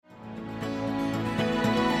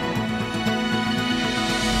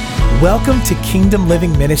Welcome to Kingdom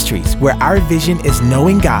Living Ministries, where our vision is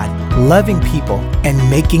knowing God, loving people, and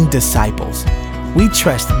making disciples. We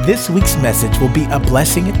trust this week's message will be a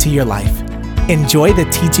blessing to your life. Enjoy the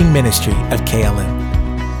teaching ministry of KLM.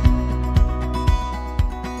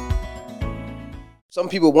 Some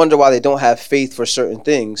people wonder why they don't have faith for certain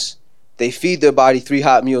things. They feed their body 3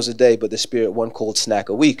 hot meals a day, but the spirit 1 cold snack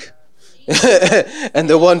a week. And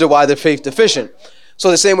they wonder why they're faith deficient. So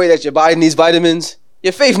the same way that your body needs vitamins,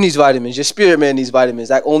 your faith needs vitamins, your spirit man needs vitamins.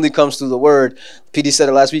 That only comes through the word. PD said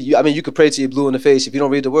it last week. You could pray till you're blue in the face. If you don't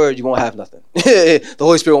read the word, you won't have nothing. The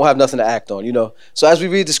Holy Spirit won't have nothing to act on, So as we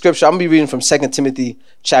read the scripture, I'm going to be reading from 2 Timothy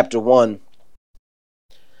chapter 1.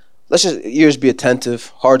 Let's just ears be attentive,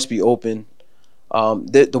 hearts be open.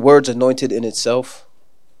 The word's anointed in itself.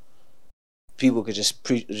 People could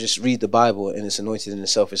just read the Bible and it's anointed in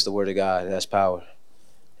itself. It's the word of God. It has power.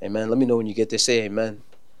 Amen. Let me know when you get there. Say amen.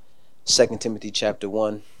 2 Timothy chapter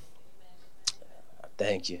 1.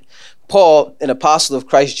 Thank you. Paul, an apostle of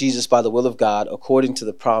Christ Jesus by the will of God, according to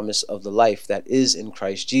the promise of the life that is in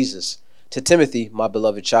Christ Jesus. To Timothy, my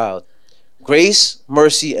beloved child. Grace,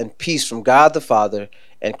 mercy, and peace from God the Father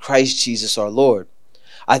and Christ Jesus our Lord.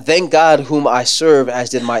 I thank God whom I serve as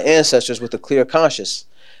did my ancestors with a clear conscience.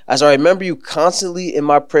 As I remember you constantly in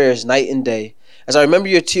my prayers night and day, as I remember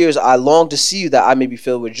your tears, I long to see you that I may be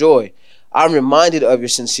filled with joy. I'm reminded of your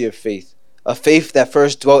sincere faith, a faith that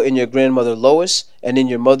first dwelt in your grandmother Lois and in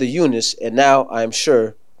your mother Eunice, and now, I am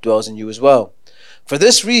sure, dwells in you as well. For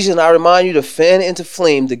this reason, I remind you to fan into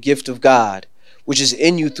flame the gift of God, which is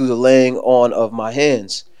in you through the laying on of my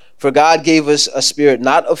hands. For God gave us a spirit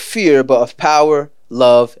not of fear, but of power,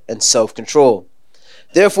 love, and self-control.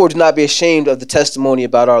 Therefore, do not be ashamed of the testimony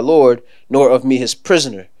about our Lord, nor of me his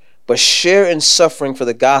prisoner, but share in suffering for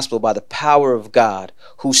the gospel by the power of God,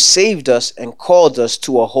 who saved us and called us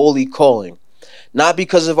to a holy calling, not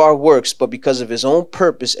because of our works, but because of his own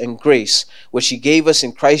purpose and grace, which he gave us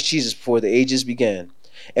in Christ Jesus before the ages began,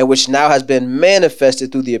 and which now has been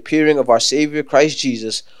manifested through the appearing of our Savior Christ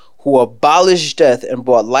Jesus, who abolished death and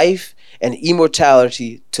brought life and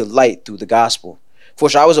immortality to light through the gospel, for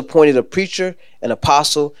which I was appointed a preacher, an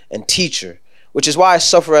apostle, and teacher, which is why I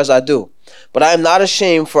suffer as I do. But I am not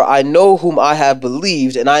ashamed, for I know whom I have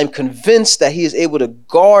believed, and I am convinced that he is able to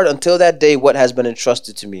guard until that day what has been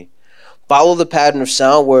entrusted to me. Follow the pattern of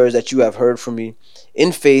sound words that you have heard from me,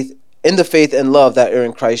 in the faith and love that are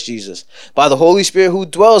in Christ Jesus. By the Holy Spirit who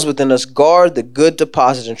dwells within us, guard the good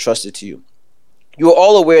deposit entrusted to you. You are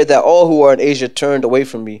all aware that all who are in Asia turned away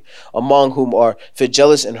from me, among whom are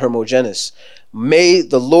Phygellus and Hermogenes. May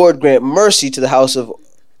the Lord grant mercy to the house of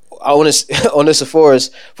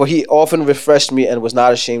Onesiphorus, for he often refreshed me and was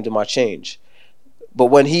not ashamed of my change. But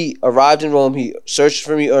when he arrived in Rome, he searched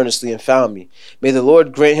for me earnestly and found me. May the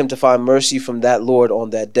Lord grant him to find mercy from that Lord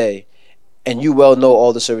on that day. And you well know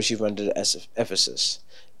all the service you rendered at Ephesus.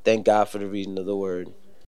 Thank God for the reading of the word.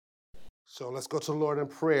 So let's go to the Lord in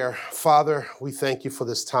prayer. Father, we thank you for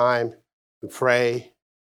this time. We pray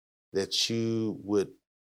that you would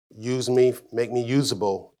use me, make me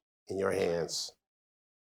usable in your hands.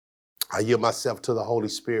 I yield myself to the Holy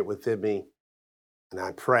Spirit within me, and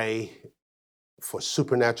I pray for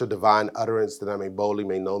supernatural divine utterance that I may boldly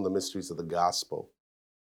make known the mysteries of the gospel.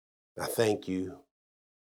 And I thank you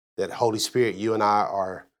that, Holy Spirit, you and I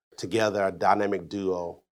are together, a dynamic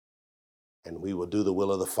duo, and we will do the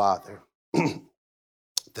will of the Father.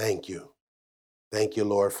 Thank you. Thank you,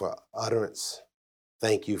 Lord, for utterance.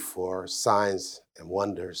 Thank you for signs and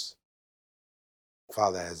wonders.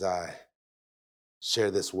 Father, as I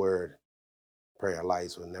share this word, pray our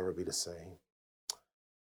lives will never be the same.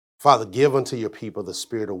 Father, give unto your people the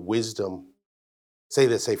spirit of wisdom. Say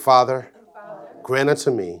this, say, Father, grant unto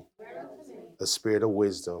me the spirit of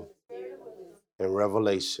wisdom and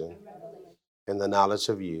revelation and the knowledge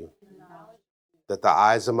of you, that the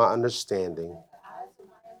eyes of my understanding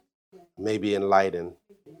may be enlightened,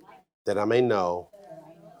 that I may know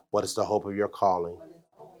what is the hope of your calling,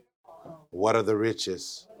 what are the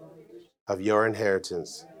riches of your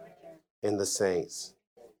inheritance in the saints,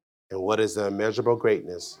 and what is the immeasurable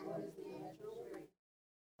greatness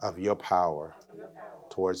of your power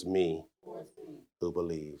towards me who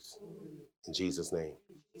believes. In Jesus' name,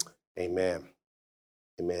 amen.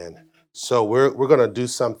 Amen. So we're going to do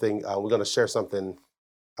something. We're going to share something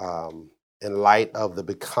in light of the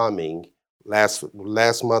becoming. Last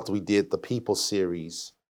month we did the people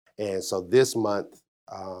series, and so this month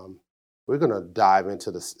we're going to dive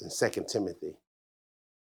into the 2 Timothy.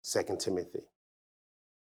 2 Timothy.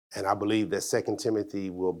 And I believe that 2 Timothy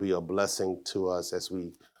will be a blessing to us as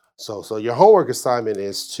we. So your homework assignment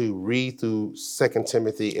is to read through 2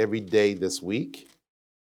 Timothy every day this week.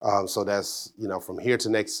 So that's, from here to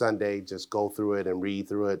next Sunday, just go through it and read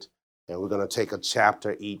through it. And we're going to take a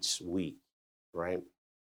chapter each week, right?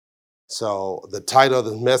 So the title of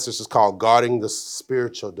the message is called Guarding the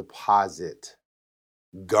Spiritual Deposit.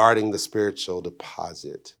 Guarding the Spiritual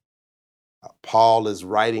Deposit. Paul is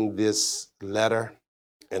writing this letter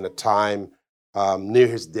in a time near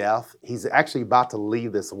his death. He's actually about to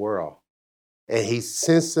leave this world. And he's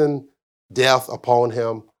sensing death upon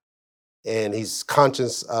him. And he's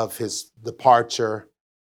conscious of his departure.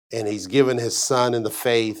 And he's given his son in the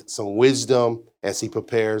faith some wisdom as he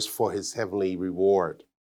prepares for his heavenly reward.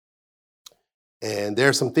 And there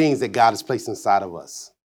are some things that God has placed inside of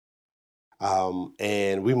us.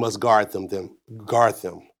 And we must guard them.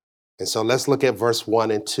 And so let's look at verse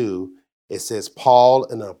 1 and 2. It says, Paul,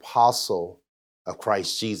 an apostle of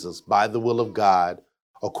Christ Jesus, by the will of God,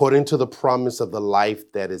 according to the promise of the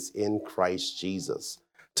life that is in Christ Jesus.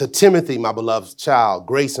 To Timothy, my beloved child,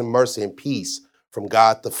 grace and mercy and peace from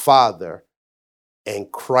God the Father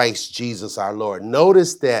and Christ Jesus our Lord.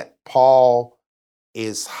 Notice that Paul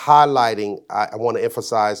is highlighting, I want to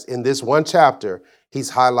emphasize, in this one chapter,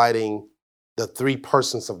 he's highlighting the three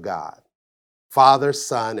persons of God, Father,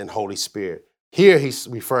 Son, and Holy Spirit. Here he's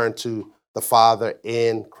referring to the Father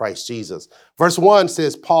in Christ Jesus. Verse 1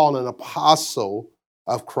 says, Paul, an apostle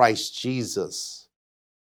of Christ Jesus.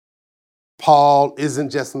 Paul isn't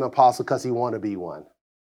just an apostle because he wanted to be one.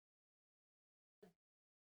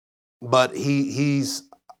 But he's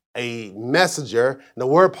a messenger. And the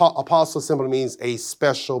word apostle simply means a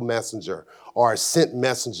special messenger or a sent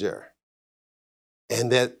messenger.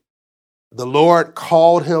 And that the Lord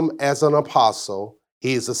called him as an apostle.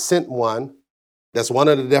 He is a sent one. That's one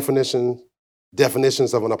of the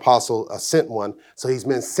definitions of an apostle, a sent one. So he's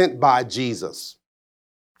been sent by Jesus.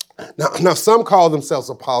 Now some call themselves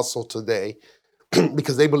apostle today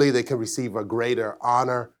because they believe they can receive a greater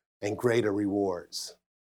honor and greater rewards.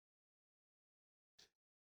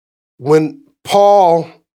 When Paul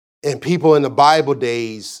and people in the Bible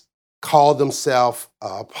days called themselves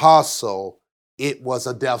an apostle, it was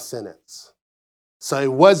a death sentence. So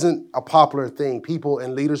it wasn't a popular thing. People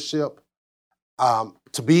in leadership,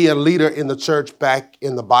 to be a leader in the church back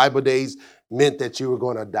in the Bible days meant that you were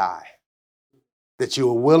going to die, that you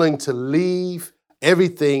were willing to leave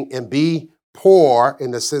everything and be poor in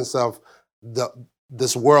the sense of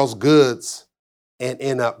this world's goods and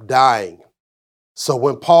end up dying. So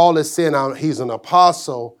when Paul is saying he's an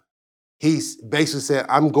apostle, he's basically saying,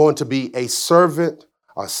 I'm going to be a servant,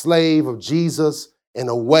 a slave of Jesus in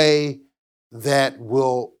a way that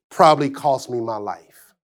will probably cost me my life.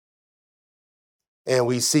 And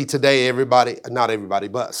we see today not everybody,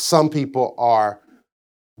 but some people are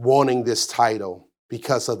wanting this title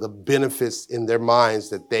because of the benefits in their minds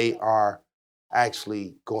that they are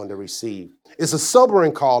actually going to receive. It's a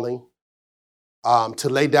sobering calling. To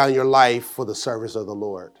lay down your life for the service of the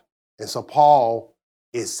Lord. And so Paul,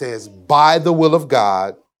 it says, by the will of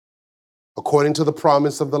God, according to the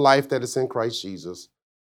promise of the life that is in Christ Jesus,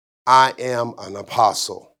 I am an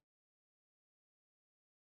apostle.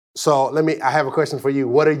 So I have a question for you.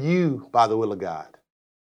 What are you by the will of God?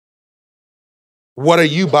 What are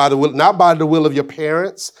you by the will, not by the will of your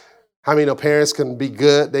parents? How many parents can be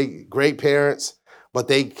good? They great parents, but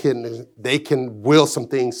they can will some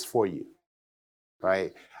things for you.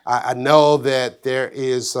 Right? I know that there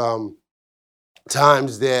is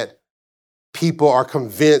times that people are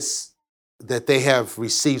convinced that they have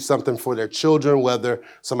received something for their children, whether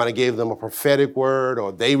somebody gave them a prophetic word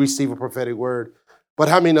or they receive a prophetic word. But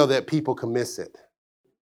how many know that people can miss it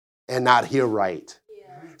and not hear right?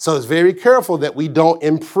 Yeah. So it's very careful that we don't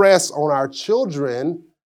impress on our children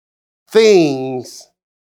things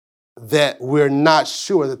that we're not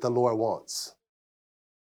sure that the Lord wants.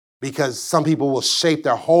 Because some people will shape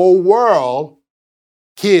their whole world,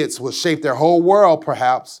 kids will shape their whole world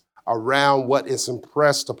perhaps around what is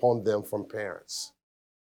impressed upon them from parents.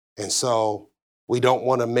 And so we don't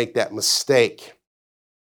want to make that mistake.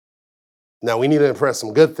 Now we need to impress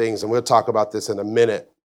some good things, and we'll talk about this in a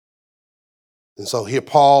minute. And so here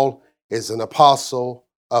Paul is an apostle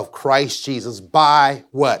of Christ Jesus by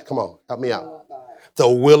what? Come on, help me out. The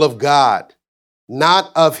will of God.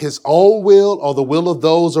 Not of his own will or the will of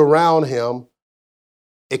those around him.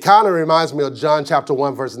 It kind of reminds me of John chapter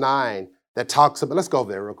 1, verse 9 that talks about, let's go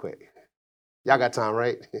over there real quick. Y'all got time,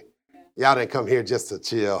 right? Y'all didn't come here just to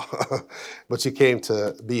chill, but you came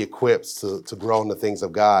to be equipped to grow in the things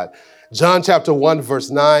of God. John chapter 1, verse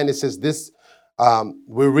 9, it says this,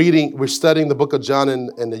 we're studying the book of John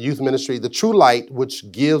in the youth ministry, the true light,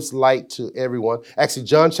 which gives light to everyone. Actually,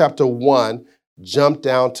 John chapter 1, jump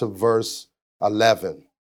down to verse 11.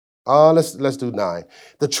 Let's do 9.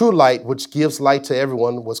 The true light, which gives light to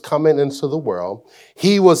everyone, was coming into the world.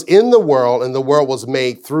 He was in the world, and the world was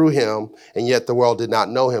made through him, and yet the world did not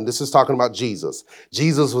know him. This is talking about Jesus.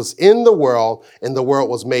 Jesus was in the world, and the world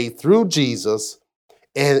was made through Jesus,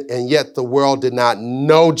 and yet the world did not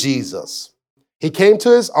know Jesus. He came to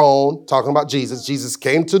his own, talking about Jesus. Jesus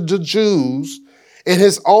came to the Jews, and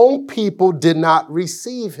his own people did not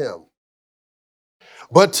receive him.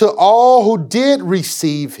 But to all who did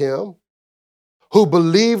receive him, who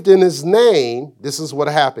believed in his name, this is what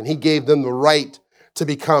happened. He gave them the right to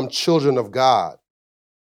become children of God.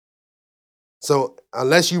 So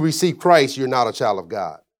unless you receive Christ, you're not a child of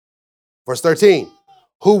God. Verse 13,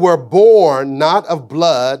 who were born not of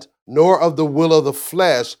blood, nor of the will of the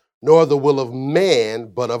flesh, nor the will of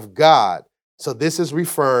man, but of God. So this is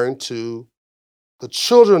referring to the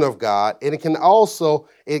children of God, and it can also,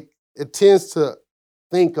 it tends to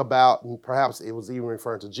think about, and perhaps it was even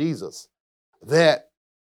referring to Jesus, that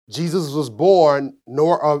Jesus was born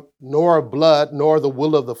nor of blood, nor the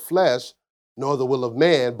will of the flesh, nor the will of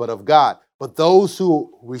man, but of God. But those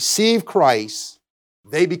who receive Christ,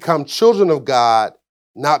 they become children of God,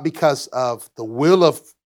 not because of the will of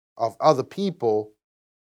other people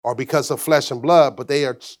or because of flesh and blood, but they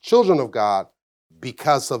are children of God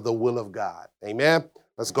because of the will of God. Amen?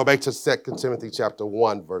 Let's go back to 2 Timothy chapter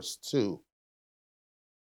 1, verse 2.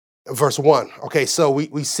 Verse 1. Okay, so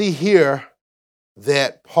we see here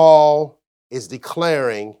that Paul is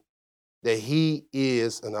declaring that he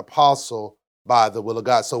is an apostle by the will of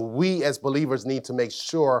God. So we as believers need to make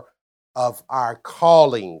sure of our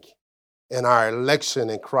calling and our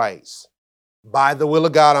election in Christ. By the will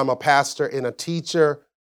of God, I'm a pastor and a teacher,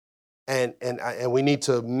 and we need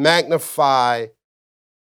to magnify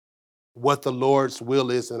what the Lord's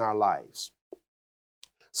will is in our lives.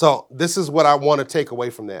 So this is what I want to take away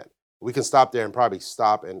from that. We can stop there and probably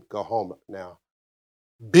stop and go home now.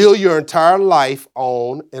 Build your entire life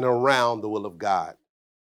on and around the will of God.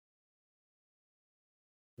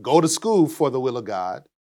 Go to school for the will of God.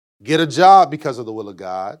 Get a job because of the will of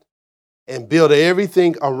God. And build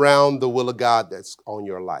everything around the will of God that's on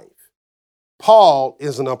your life. Paul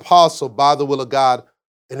is an apostle by the will of God,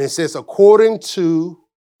 and it says according to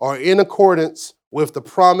or in accordance with the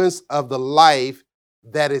promise of the life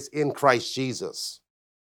that is in Christ Jesus.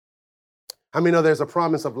 How many know there's a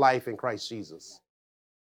promise of life in Christ Jesus?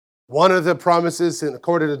 One of the promises,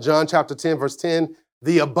 according to John chapter 10, verse 10,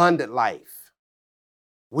 the abundant life.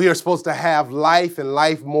 We are supposed to have life and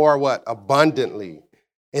life more what? Abundantly.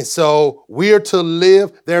 And so we are to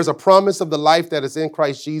live. There's a promise of the life that is in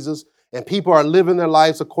Christ Jesus, and people are living their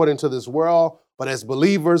lives according to this world. But as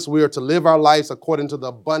believers, we are to live our lives according to the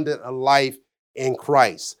abundant life in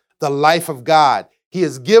Christ, the life of God. He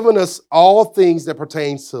has given us all things that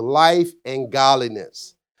pertains to life and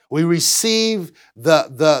godliness. We receive the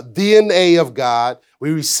DNA of God.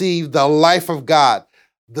 We receive the life of God,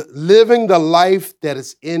 living the life that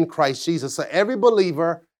is in Christ Jesus. So every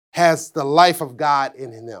believer has the life of God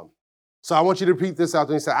in them. So I want you to repeat this out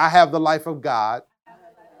there and say, I have the life of God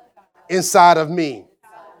inside of me.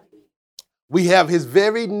 We have his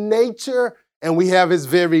very nature and we have his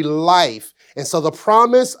very life. And so the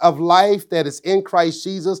promise of life that is in Christ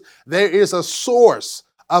Jesus, there is a source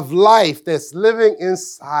of life that's living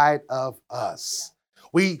inside of us.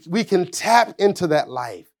 We can tap into that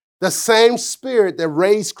life. The same spirit that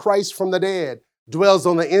raised Christ from the dead dwells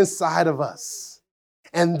on the inside of us.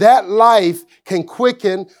 And that life can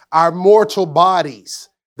quicken our mortal bodies.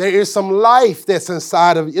 There is some life that's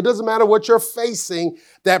inside of you. It doesn't matter what you're facing.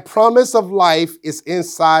 That promise of life is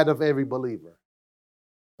inside of every believer.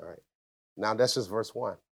 All right. Now that's just verse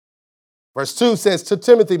 1. Verse 2 says, to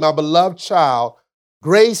Timothy, my beloved child,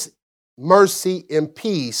 grace, mercy, and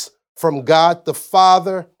peace from God the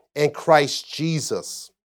Father and Christ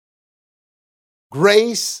Jesus.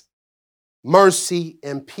 Grace, mercy,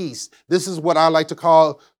 and peace. This is what I like to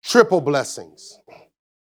call triple blessings.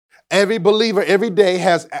 Every believer every day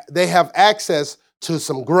they have access to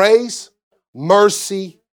some grace,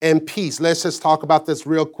 mercy, and peace. Let's just talk about this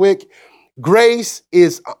real quick. Grace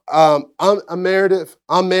is unmerited,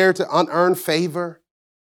 unearned favor.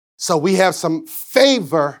 So we have some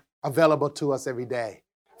favor available to us every day.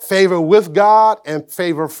 Favor with God and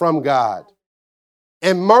favor from God.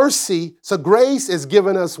 And mercy, so grace is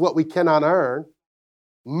giving us what we cannot earn.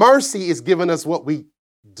 Mercy is giving us what we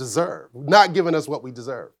deserve, not giving us what we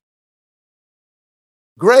deserve.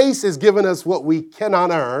 Grace is giving us what we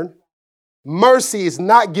cannot earn. Mercy is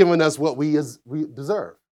not giving us what we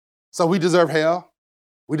deserve. So we deserve hell.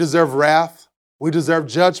 We deserve wrath. We deserve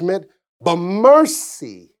judgment. But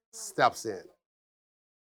mercy steps in.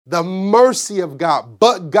 The mercy of God,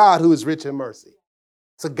 but God who is rich in mercy.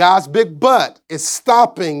 So God's big but is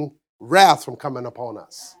stopping wrath from coming upon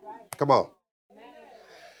us. Come on.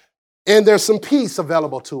 And there's some peace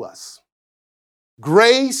available to us.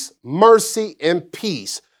 Grace, mercy, and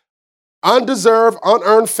peace. Undeserved,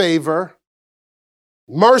 unearned favor,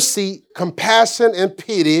 mercy, compassion, and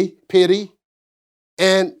pity,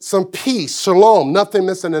 and some peace, shalom, nothing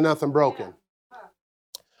missing and nothing broken.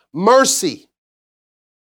 Mercy.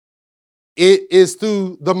 It is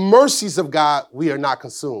through the mercies of God we are not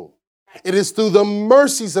consumed. It is through the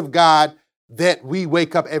mercies of God that we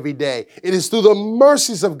wake up every day. It is through the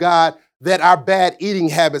mercies of God that our bad eating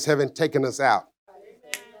habits haven't taken us out.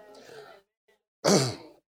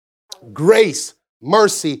 Grace,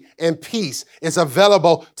 mercy, and peace is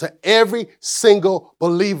available to every single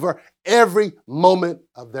believer every moment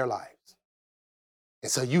of their lives.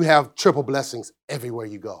 And so you have triple blessings everywhere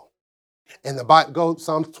you go. And the Bible, go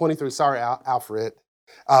Psalm 23. Sorry, Alfred.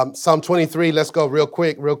 Psalm 23, let's go real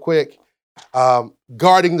quick.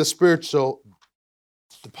 Guarding the spiritual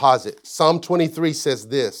deposit. Psalm 23 says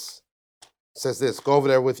this. Go over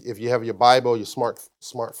there with, if you have your Bible, your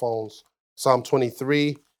smartphones. Psalm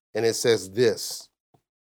 23, and it says this.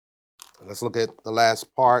 Let's look at the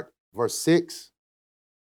last part, verse 6.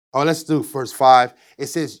 Oh, let's do verse 5. It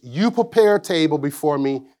says, you prepare a table before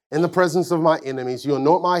me in the presence of my enemies. You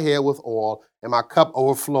anoint my head with oil, and my cup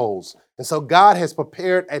overflows. And so God has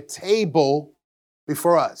prepared a table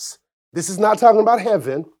before us. This is not talking about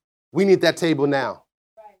heaven. We need that table now.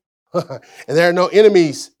 Right. And there are no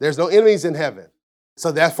enemies. There's no enemies in heaven.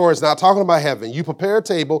 So therefore, it's not talking about heaven. You prepare a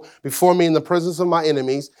table before me in the presence of my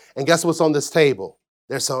enemies. And guess what's on this table?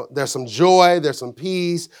 There's some joy, there's some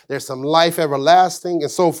peace, there's some life everlasting,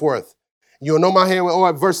 and so forth. You know my hand.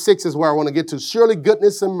 Oh, verse 6 is where I want to get to. Surely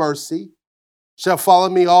goodness and mercy shall follow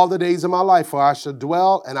me all the days of my life, for I shall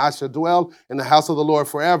dwell in the house of the Lord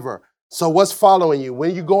forever. So what's following you?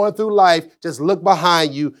 When you're going through life, just look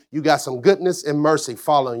behind you. You got some goodness and mercy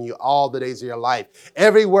following you all the days of your life.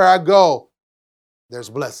 Everywhere I go, there's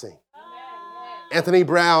blessing. Anthony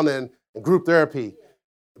Brown and group therapy.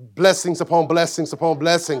 Blessings upon blessings upon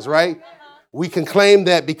blessings, right? We can claim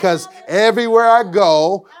that because everywhere I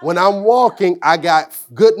go, when I'm walking, I got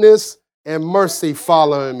goodness and mercy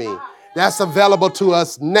following me. That's available to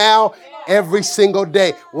us now every single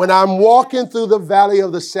day. When I'm walking through the valley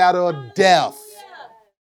of the shadow of death,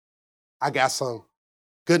 I got some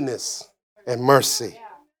goodness and mercy.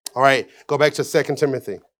 All right, go back to 2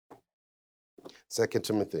 Timothy. 2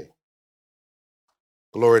 Timothy.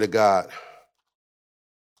 Glory to God.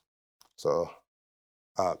 So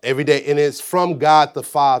every day, and it's from God the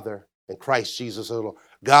Father and Christ Jesus the Lord.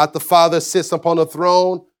 God the Father sits upon the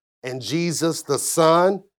throne, and Jesus the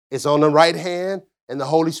Son is on the right hand, and the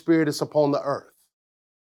Holy Spirit is upon the earth.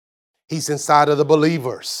 He's inside of the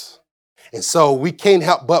believers. And so we can't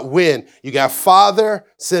help but win. You got Father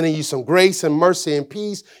sending you some grace and mercy and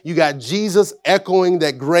peace. You got Jesus echoing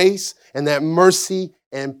that grace and that mercy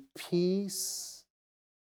and peace.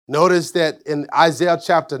 Notice that in Isaiah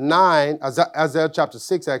chapter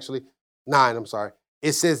 6, actually, 9, I'm sorry.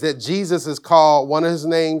 It says that Jesus is called, one of his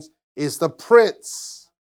names is the Prince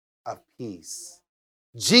of Peace.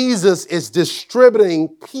 Jesus is distributing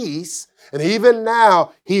peace, and even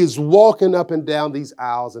now, he is walking up and down these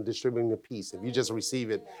aisles and distributing the peace. If you just receive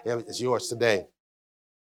it, it's yours today.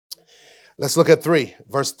 Let's look at 3.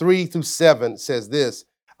 Verse 3 through 7 says this.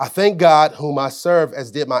 I thank God, whom I serve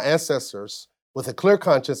as did my ancestors, with a clear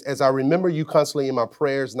conscience, as I remember you constantly in my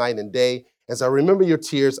prayers night and day. As I remember your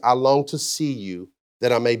tears, I long to see you,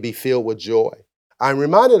 that I may be filled with joy. I'm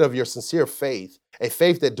reminded of your sincere faith, a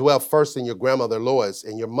faith that dwelt first in your grandmother Lois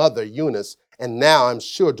and your mother Eunice, and now I'm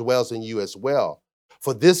sure dwells in you as well.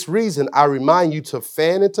 For this reason, I remind you to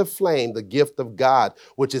fan into flame the gift of God,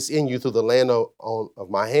 which is in you through the laying on of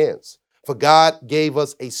my hands. For God gave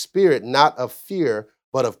us a spirit not of fear,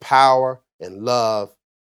 but of power and love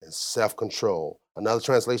and self-control. Another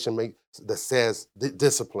translation that says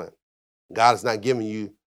discipline. God is not giving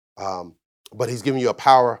you, but he's giving you a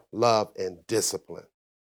power, love, and discipline.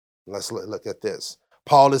 Let's look at this.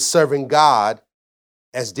 Paul is serving God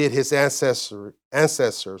as did his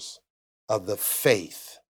ancestors of the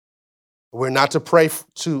faith. We're not to pray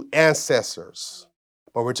to ancestors,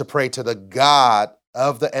 but we're to pray to the God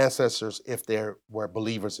of the ancestors if they were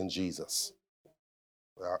believers in Jesus.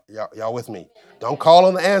 Y'all with me? Don't call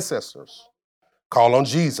on the ancestors. Call on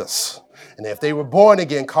Jesus. And if they were born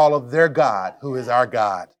again, call on their God, who is our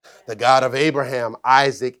God, the God of Abraham,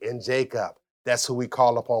 Isaac, and Jacob. That's who we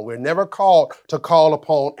call upon. We're never called to call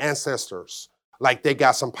upon ancestors like they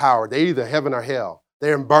got some power. They're either heaven or hell.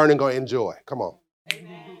 They're in burning or in joy. Come on.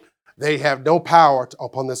 Amen. They have no power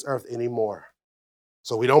upon this earth anymore.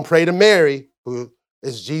 So we don't pray to Mary, who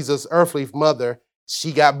is Jesus' earthly mother.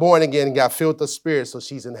 She got born again and got filled with the Spirit, so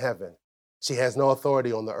she's in heaven. She has no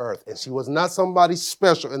authority on the earth. And she was not somebody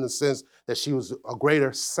special in the sense that she was a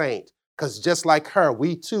greater saint, because just like her,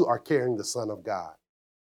 we too are carrying the Son of God.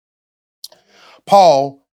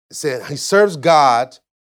 Paul said he serves God,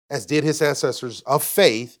 as did his ancestors, of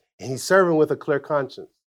faith, and he's serving with a clear conscience.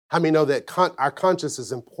 How many know that our conscience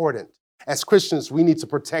is important? As Christians, we need to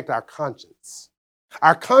protect our conscience.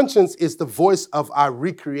 Our conscience is the voice of our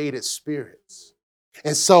recreated spirits.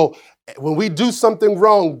 And so when we do something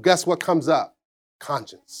wrong, guess what comes up?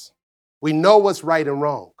 Conscience. We know what's right and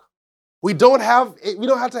wrong. We don't have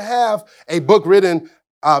to have a book written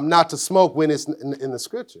not to smoke when it's in the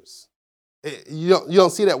scriptures. You don't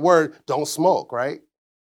see that word, don't smoke, right?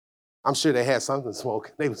 I'm sure they had something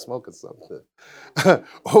smoking. They were smoking something.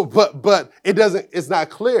 but it's not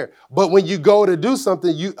clear. But when you go to do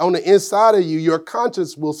something, on the inside of you, your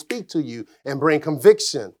conscience will speak to you and bring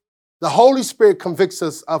conviction. The Holy Spirit convicts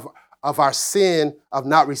us of our sin of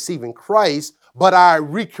not receiving Christ, but our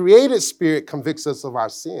recreated spirit convicts us of our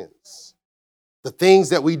sins. The things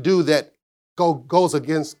that we do that goes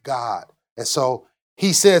against God. And so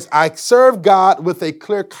he says, I serve God with a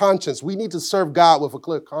clear conscience. We need to serve God with a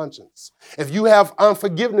clear conscience. If you have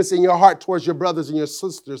unforgiveness in your heart towards your brothers and your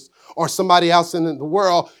sisters or somebody else in the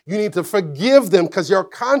world, you need to forgive them because your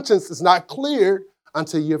conscience is not cleared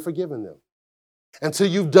until you're forgiven them, until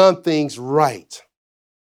you've done things right.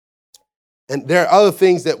 And there are other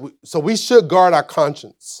things so we should guard our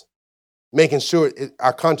conscience, making sure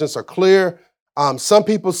our conscience are clear. Some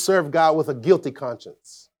people serve God with a guilty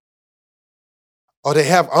conscience. Or they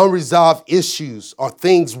have unresolved issues or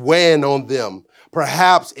things weighing on them.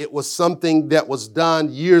 Perhaps it was something that was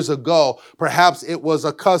done years ago. Perhaps it was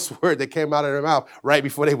a cuss word that came out of their mouth right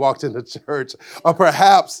before they walked into church. Or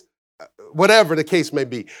perhaps, whatever the case may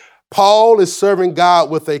be. Paul is serving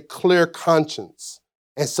God with a clear conscience.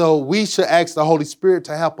 And so we should ask the Holy Spirit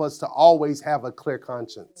to help us to always have a clear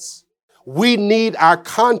conscience. We need our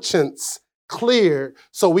conscience cleared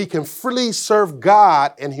so we can freely serve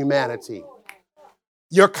God and humanity.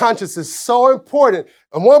 Your conscience is so important.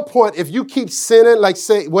 At one point, if you keep sinning, like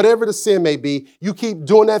say, whatever the sin may be, you keep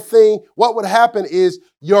doing that thing, what would happen is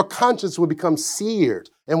your conscience would become seared.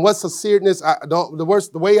 And what's a searedness?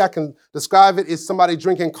 The way I can describe it is somebody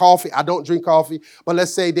drinking coffee. I don't drink coffee, but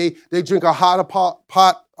let's say they drink a hot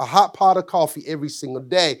pot of coffee every single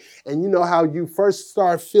day. And you know how you first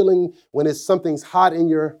start feeling when something's hot in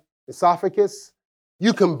your esophagus?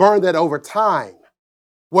 You can burn that over time,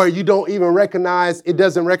 where you don't even it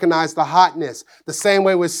doesn't recognize the hotness. The same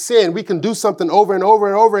way with sin, we can do something over and over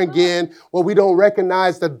and over again where we don't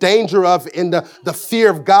recognize the danger of it and the fear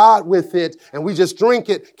of God with it, and we just drink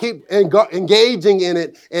it, keep engaging in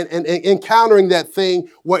it and encountering that thing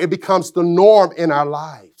where it becomes the norm in our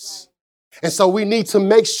lives. And so we need to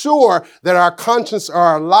make sure that our conscience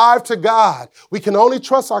are alive to God. We can only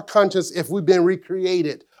trust our conscience if we've been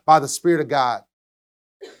recreated by the Spirit of God.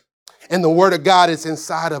 And the Word of God is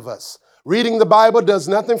inside of us. Reading the Bible does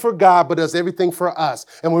nothing for God, but does everything for us.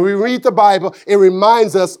 And when we read the Bible, it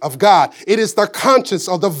reminds us of God. It is the conscience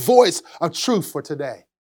or the voice of truth for today.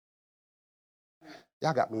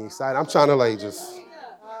 Y'all got me excited. I'm trying to just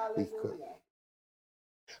be quick.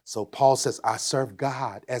 So Paul says, I serve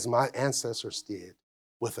God as my ancestors did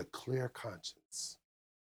with a clear conscience.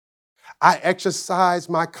 I exercise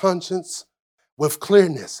my conscience with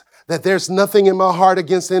clearness, that there's nothing in my heart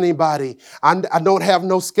against anybody. I don't have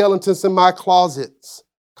no skeletons in my closets.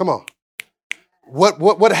 Come on.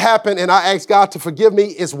 What happened, and I asked God to forgive me,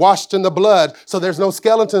 is washed in the blood. So there's no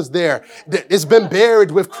skeletons there. It's been buried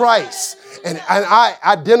with Christ. And I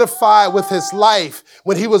identify with his life.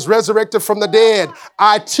 When he was resurrected from the dead,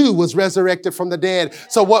 I too was resurrected from the dead.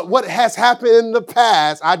 So what has happened in the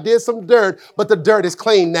past, I did some dirt, but the dirt is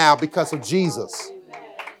clean now because of Jesus.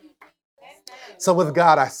 So with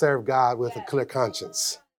God, I serve God with a clear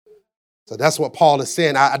conscience. So that's what Paul is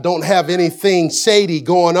saying. I don't have anything shady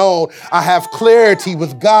going on. I have clarity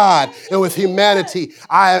with God and with humanity.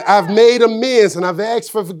 I've made amends and I've asked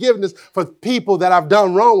for forgiveness for people that I've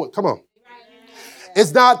done wrong with. Come on.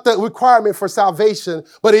 It's not the requirement for salvation,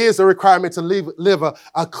 but it is a requirement to live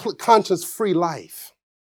a conscience-free life.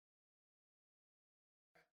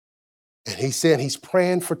 And he said he's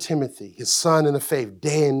praying for Timothy, his son in the faith,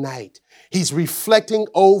 day and night. He's reflecting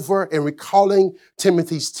over and recalling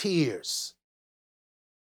Timothy's tears.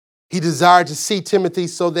 He desired to see Timothy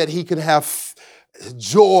so that he could have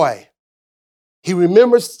joy. He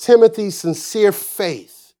remembers Timothy's sincere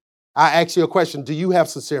faith. I ask you a question. Do you have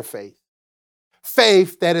sincere faith?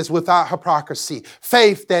 faith that is without hypocrisy,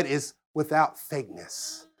 faith that is without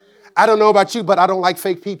fakeness. I don't know about you, but I don't like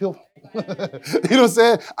fake people. You know what I'm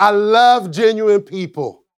saying? I love genuine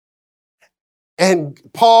people. And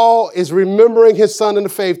Paul is remembering his son in the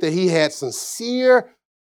faith that he had sincere,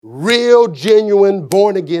 real, genuine,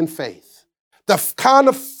 born-again faith. The kind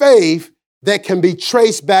of faith that can be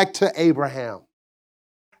traced back to Abraham.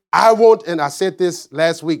 I want, and I said this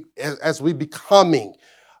last week, as we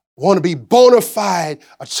want to be bona fide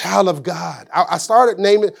a child of God. I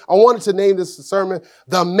wanted to name this sermon,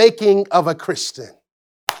 The Making of a Christian.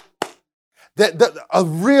 A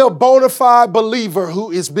real bona fide believer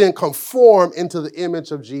who is being conformed into the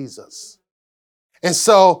image of Jesus. And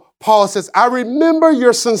so Paul says, I remember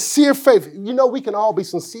your sincere faith. You know, we can all be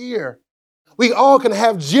sincere. We all can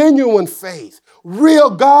have genuine faith,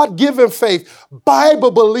 real God-given faith,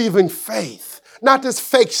 Bible-believing faith, not this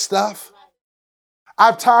fake stuff.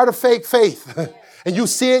 I'm tired of fake faith. And you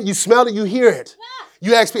see it, you smell it, you hear it.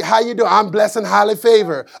 You ask me, how you doing? I'm blessed and highly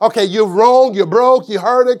favored. Okay, you're wrong, you're broke, you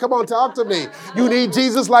hurt it. Come on, talk to me. You need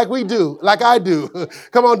Jesus like we do, like I do.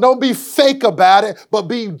 Come on, don't be fake about it, but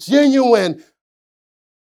be genuine.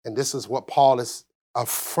 And this is what Paul is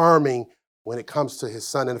affirming when it comes to his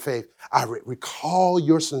son in the faith. I recall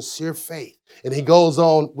your sincere faith. And he goes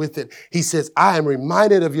on with it. He says, I am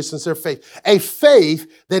reminded of your sincere faith, a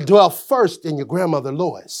faith that dwelt first in your grandmother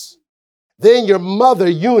Lois, then your mother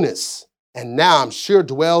Eunice, and now I'm sure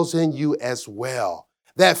dwells in you as well.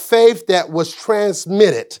 That faith that was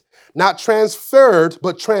transmitted, not transferred,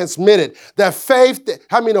 but transmitted. That faith,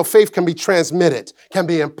 how many know faith can be transmitted, can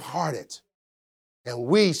be imparted? And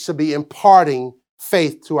we should be imparting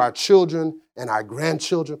faith to our children and our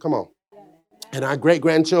grandchildren. Come on. And our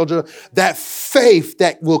great-grandchildren. That faith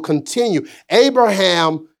that will continue.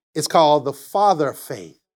 Abraham is called the father of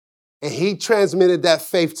faith. And he transmitted that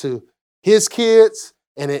faith to his kids.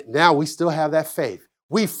 And now we still have that faith.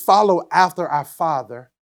 We follow after our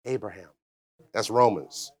father, Abraham. That's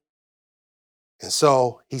Romans. And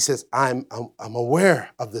so he says, I'm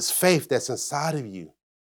aware of this faith that's inside of you.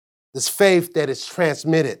 This faith that is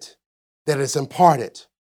transmitted, that is imparted.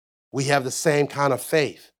 We have the same kind of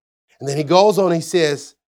faith. And then he goes on, he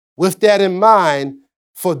says, with that in mind,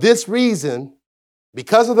 for this reason,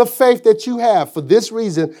 because of the faith that you have, for this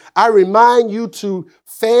reason, I remind you to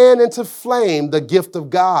fan into flame the gift of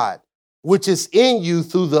God, which is in you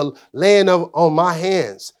through the laying on my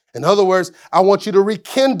hands. In other words, I want you to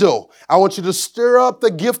rekindle. I want you to stir up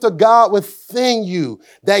the gift of God within you.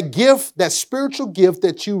 That gift, that spiritual gift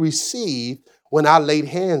that you received when I laid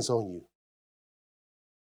hands on you.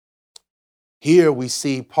 Here we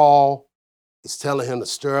see Paul is telling him to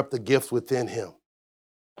stir up the gift within him.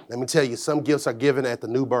 Let me tell you, some gifts are given at the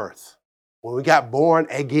new birth. When we got born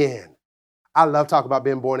again. I love talking about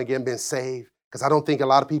being born again, being saved, because I don't think a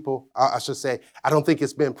lot of people, I don't think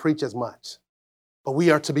it's been preached as much. But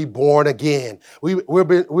we are to be born again. We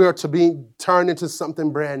are to be turned into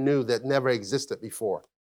something brand new that never existed before.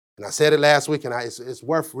 And I said it last week, and it's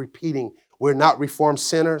worth repeating. We're not reformed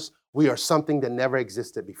sinners. We are something that never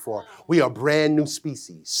existed before. We are brand new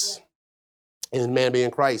species. And man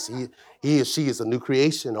being Christ, he or she is a new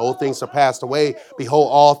creation. Old things are passed away. Behold,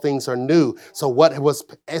 all things are new. So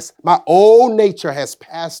my old nature has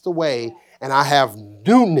passed away, and I have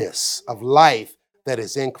newness of life that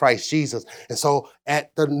is in Christ Jesus. And so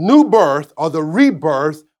at the new birth or the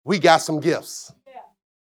rebirth, we got some gifts. Yeah.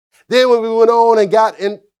 Then when we went on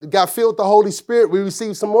and got filled with the Holy Spirit, we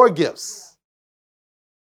received some more gifts.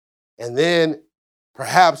 And then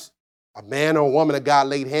perhaps a man or a woman of God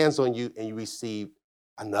laid hands on you and you received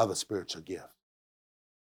another spiritual gift.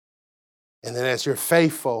 And then as you're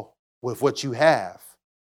faithful with what you have,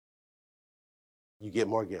 you get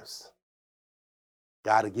more gifts.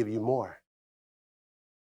 God will give you more.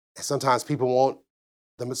 And sometimes people want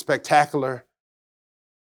the spectacular,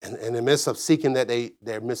 and in the midst of seeking that,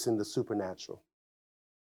 they're missing the supernatural.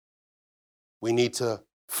 We need to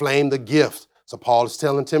flame the gift. So Paul is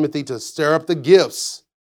telling Timothy to stir up the gifts.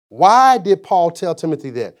 Why did Paul tell Timothy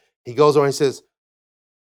that? He goes on and says,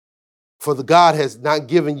 for the God has not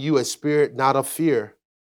given you a spirit not of fear,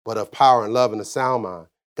 but of power and love and a sound mind.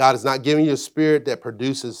 God has not given you a spirit that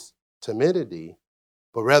produces timidity,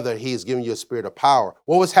 but rather he is giving you a spirit of power.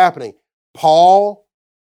 What was happening? Paul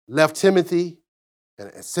left Timothy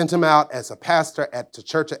and sent him out as a pastor at the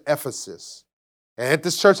church of Ephesus. And at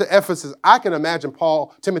this church of Ephesus, I can imagine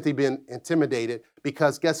Timothy being intimidated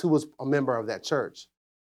because guess who was a member of that church?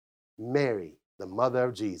 Mary, the mother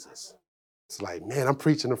of Jesus. It's like, man, I'm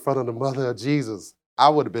preaching in front of the mother of Jesus. I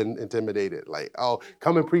would have been intimidated. Like, oh,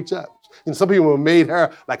 come and preach up. And some people made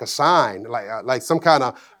her like a sign, like some kind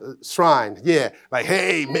of shrine. Yeah, like,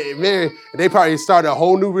 hey, Mary. And they probably started a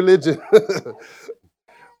whole new religion.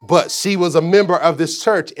 But she was a member of this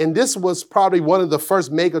church. And this was probably one of the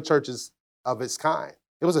first mega churches of its kind.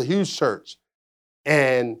 It was a huge church.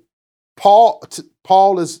 And Paul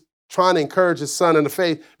is trying to encourage his son in the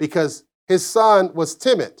faith because his son was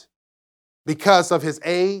timid because of his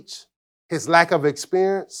age, his lack of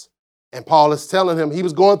experience. And Paul is telling him he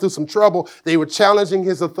was going through some trouble. They were challenging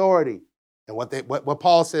his authority. And what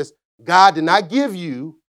Paul says, God did not give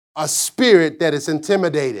you a spirit that is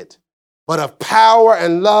intimidated, but of power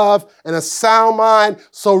and love and a sound mind.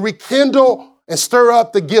 So rekindle and stir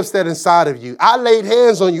up the gifts that are inside of you. I laid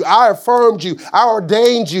hands on you. I affirmed you. I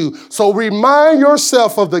ordained you. So remind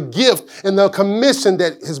yourself of the gift and the commission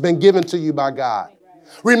that has been given to you by God.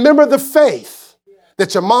 Remember the faith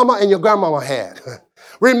that your mama and your grandmama had.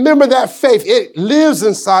 Remember that faith. It lives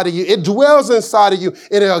inside of you. It dwells inside of you.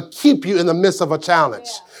 And it'll keep you in the midst of a challenge.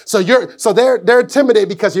 So they're intimidated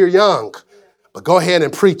because you're young. But go ahead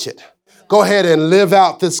and preach it. Go ahead and live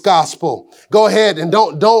out this gospel. Go ahead and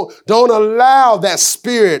don't allow that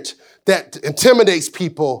spirit that intimidates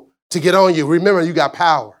people to get on you. Remember, you got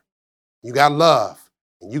power, you got love,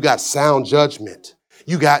 and you got sound judgment.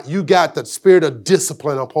 You got the spirit of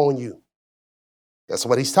discipline upon you. That's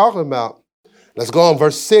what he's talking about. Let's go on.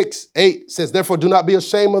 Verse 8 says, therefore, do not be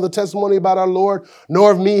ashamed of the testimony about our Lord,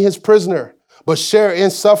 nor of me, his prisoner, but share in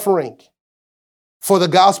suffering for the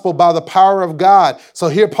gospel by the power of God. So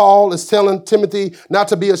here Paul is telling Timothy not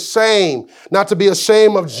to be ashamed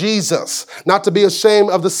of Jesus, not to be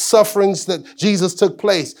ashamed of the sufferings that Jesus took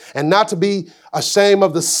place, and not to be ashamed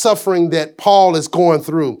of the suffering that Paul is going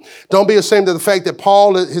through. Don't be ashamed of the fact that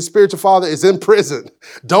Paul, his spiritual father, is in prison.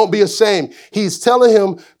 Don't be ashamed. He's telling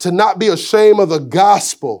him to not be ashamed of the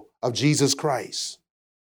gospel of Jesus Christ.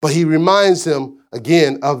 But he reminds him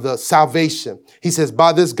again of the salvation. He says,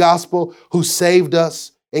 by this gospel who saved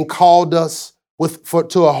us and called us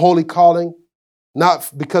to a holy calling,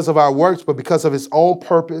 not because of our works, but because of his own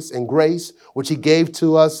purpose and grace, which he gave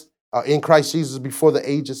to us in Christ Jesus before the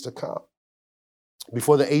ages to come,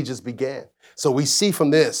 before the ages began. So we see from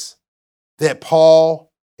this that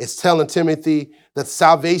Paul is telling Timothy that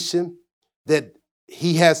salvation, that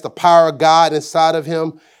he has the power of God inside of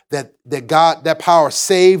him, that God, that power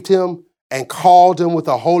saved him and called him with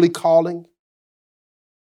a holy calling.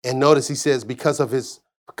 And notice he says, because of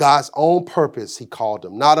God's own purpose, he called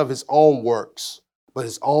him, not of his own works, but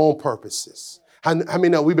his own purposes. How many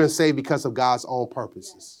know we've been saved because of God's own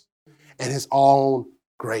purposes and his own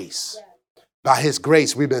grace? By his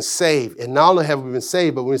grace, we've been saved. And not only have we been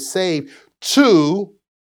saved, but we're saved to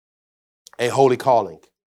a holy calling.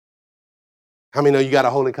 How many know you got a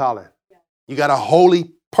holy calling? You got a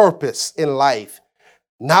holy purpose in life,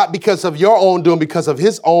 not because of your own doing, because of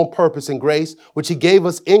his own purpose and grace, which he gave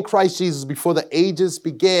us in Christ Jesus before the ages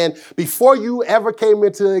began, before you ever came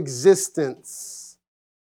into existence.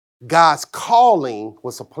 God's calling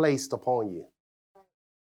was placed upon you.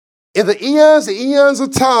 In the eons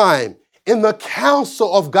of time, in the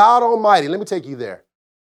counsel of God Almighty, let me take you there.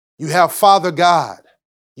 You have Father God,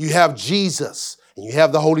 you have Jesus, and you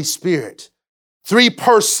have the Holy Spirit. 3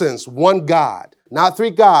 persons, one God. Not 3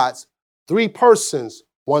 gods, 3 persons,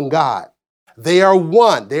 one God. They are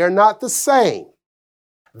one. They are not the same.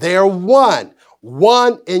 They are one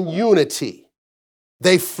in unity.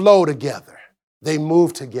 They flow together. They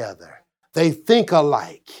move together. They think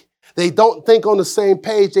alike. They don't think on the same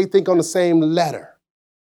page. They think on the same letter.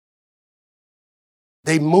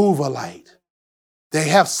 They move alike. They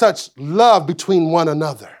have such love between one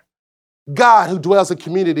another. God, who dwells in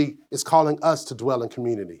community, is calling us to dwell in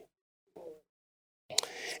community.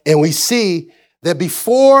 And we see that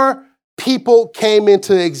before people came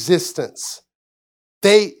into existence,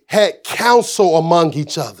 they had counsel among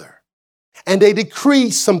each other. And they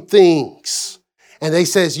decreed some things. And they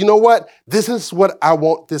says, you know what? This is what I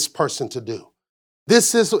want this person to do.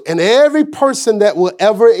 And every person that will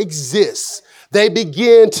ever exist, they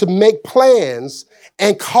begin to make plans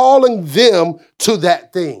and calling them to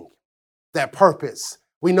that thing, that purpose.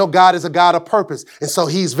 We know God is a God of purpose, and so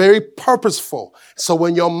he's very purposeful. So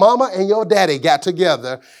when your mama and your daddy got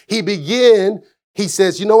together, he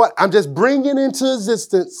says, you know what? I'm just bringing into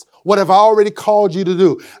existence what I've already called you to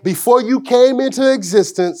do. Before you came into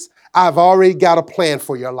existence, I've already got a plan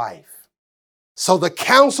for your life. So the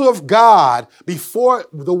counsel of God, before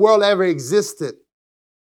the world ever existed,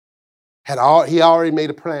 he already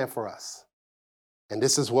made a plan for us. And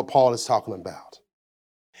this is what Paul is talking about.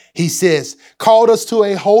 He says, called us to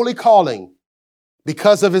a holy calling,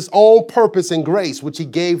 because of his own purpose and grace, which he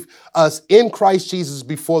gave us in Christ Jesus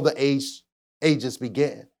before the ages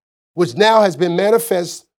began, which now has been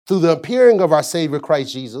manifest through the appearing of our Savior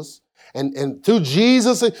Christ Jesus. And through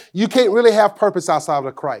Jesus, you can't really have purpose outside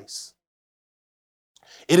of Christ.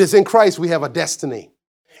 It is in Christ we have a destiny.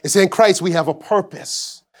 It's in Christ we have a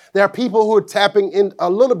purpose. There are people who are tapping in a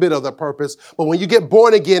little bit of the purpose, but when you get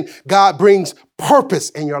born again, God brings purpose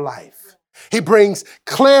in your life. He brings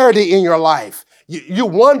clarity in your life. You're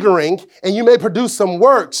wondering, and you may produce some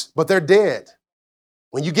works, but they're dead.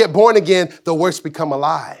 When you get born again, the works become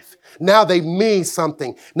alive. Now they mean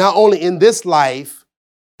something, not only in this life,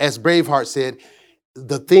 as Braveheart said,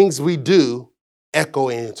 the things we do echo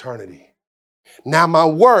in eternity. Now my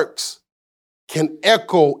works can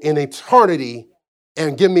echo in eternity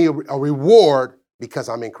and give me a reward because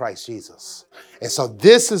I'm in Christ Jesus. And so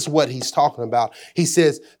this is what he's talking about. He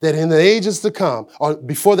says that in the ages to come, or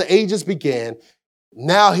before the ages began,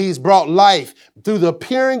 now he's brought life through the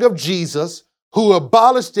appearing of Jesus, who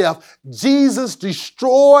abolished death. Jesus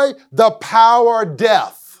destroyed the power of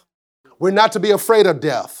death. We're not to be afraid of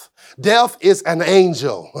death. Death is an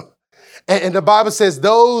angel. And the Bible says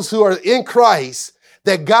those who are in Christ,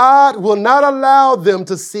 that God will not allow them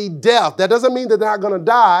to see death. That doesn't mean that they're not going to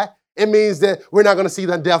die. It means that we're not going to see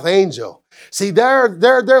the death angel. See,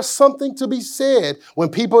 there's something to be said. When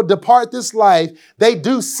people depart this life, they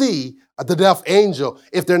do see the death angel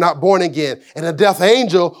if they're not born again. And the death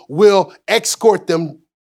angel will escort them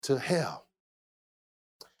to hell.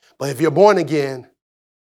 But if you're born again,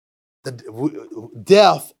 the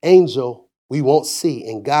death angel we won't see.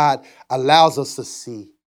 And God allows us to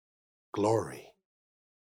see glory.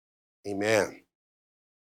 Amen.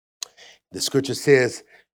 The scripture says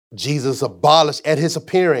Jesus abolished, at his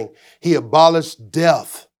appearing, he abolished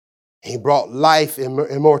death. He brought life and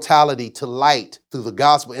immortality to light through the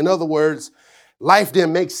gospel. In other words, life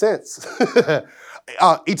didn't make sense.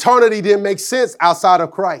 Eternity didn't make sense outside of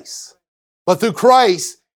Christ. But through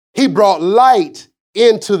Christ, he brought light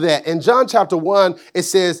into that. In John chapter 1, it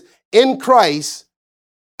says, in Christ,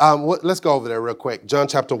 let's go over there real quick. John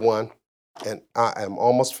chapter 1. And I am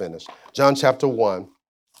almost finished. John chapter 1,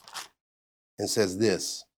 and says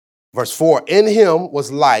this, verse 4, in him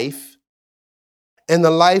was life, and the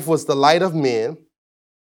life was the light of men,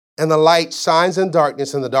 and the light shines in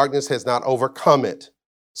darkness, and the darkness has not overcome it.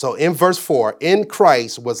 So in verse 4, in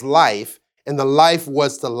Christ was life, and the life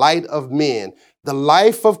was the light of men. The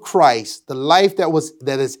life of Christ, the life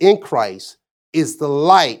that is in Christ, is the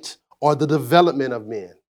light or the development of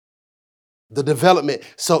men. The development.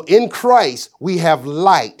 So in Christ, we have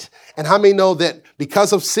light. And how many know that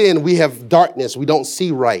because of sin, we have darkness. We don't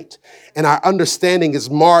see right. And our understanding is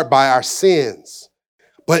marred by our sins.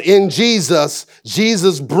 But in Jesus,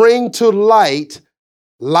 Jesus brings to light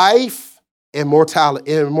life and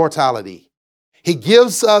immortality. He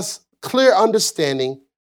gives us clear understanding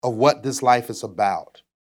of what this life is about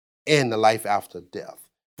and the life after death.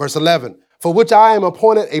 Verse 11, for which I am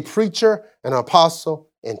appointed a preacher, an apostle,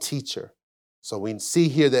 and teacher. So we see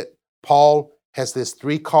here that Paul has this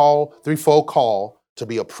threefold call to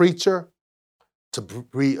be a preacher, to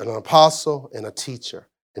be an apostle, and a teacher.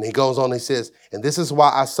 And he goes on and he says, and this is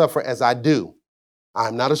why I suffer as I do. I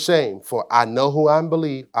am not ashamed, for I know who I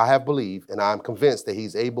have believed, and I am convinced that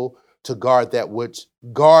he's able to guard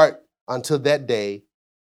until that day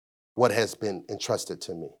what has been entrusted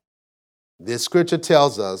to me. This scripture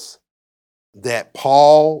tells us that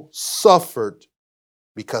Paul suffered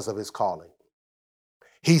because of his calling.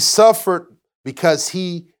 He suffered because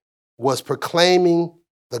he was proclaiming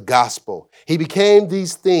the gospel. He became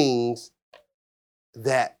these things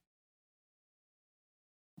that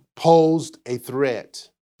posed a threat,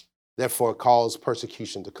 therefore caused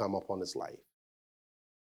persecution to come upon his life.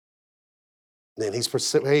 Then he's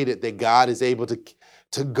persuaded that God is able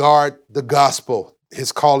to guard the gospel,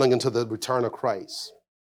 his calling until the return of Christ.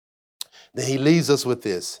 Then he leaves us with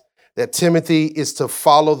this, that Timothy is to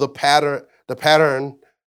follow the pattern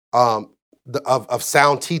of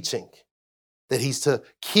sound teaching, that he's to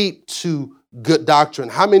keep to good doctrine.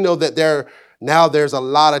 How many know that there's a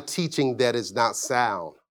lot of teaching that is not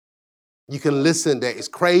sound? You can listen, there is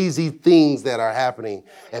crazy things that are happening,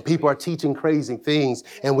 and people are teaching crazy things,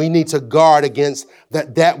 and we need to guard against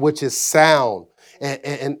that which is sound.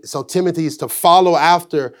 And so Timothy is to follow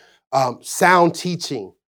after sound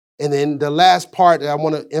teaching. And then the last part that I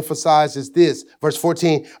want to emphasize is this, verse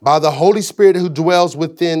 14, by the Holy Spirit who dwells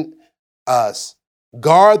within us,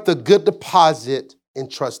 guard the good deposit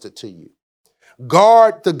entrusted to you.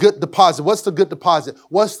 Guard the good deposit. What's the good deposit?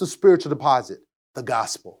 What's the spiritual deposit? The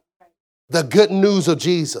gospel. The good news of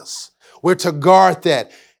Jesus. We're to guard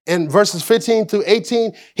that. In verses 15 through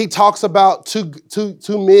 18, he talks about two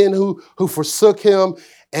men who forsook him.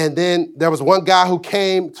 And then there was one guy who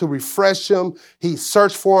came to refresh him. He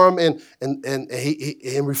searched for him and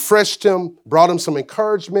he refreshed him, brought him some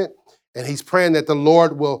encouragement. And he's praying that the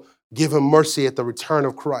Lord will give him mercy at the return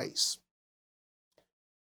of Christ.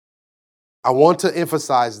 I want to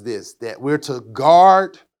emphasize this, that we're to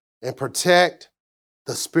guard and protect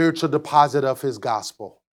the spiritual deposit of his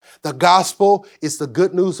gospel. The gospel is the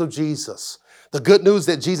good news of Jesus. The good news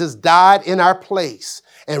that Jesus died in our place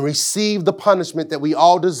and received the punishment that we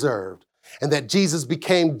all deserved. And that Jesus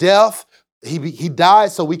became deaf. He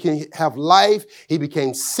died so we can have life. He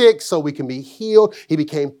became sick so we can be healed. He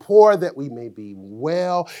became poor that we may be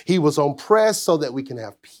well. He was oppressed so that we can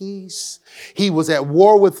have peace. He was at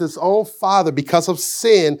war with his own Father because of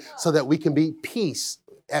sin so that we can be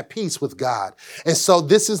at peace with God. And so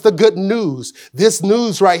this is the good news. This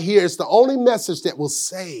news right here is the only message that will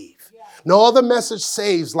save. No other message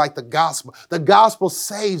saves like the gospel. The gospel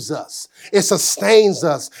saves us. It sustains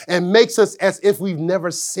us and makes us as if we've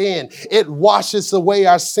never sinned. It washes away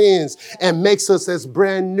our sins and makes us as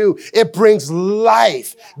brand new. It brings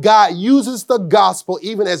life. God uses the gospel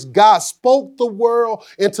even as God spoke the world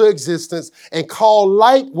into existence and called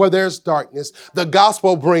light where there's darkness. The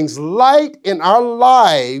gospel brings light in our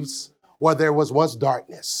lives where there was once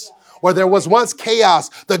darkness. Where there was once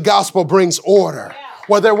chaos, the gospel brings order.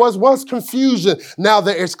 Where there was once confusion, now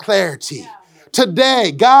there is clarity.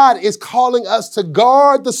 Today, God is calling us to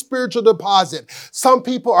guard the spiritual deposit. Some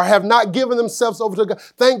people have not given themselves over to God.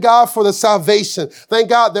 Thank God for the salvation. Thank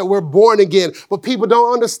God that we're born again. But people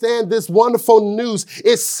don't understand this wonderful news.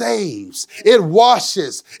 It saves, it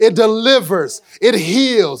washes, it delivers, it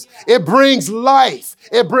heals, it brings life,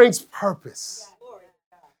 it brings purpose.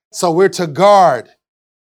 So we're to guard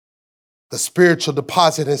the spiritual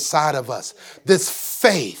deposit inside of us, this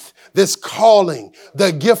faith, this calling, the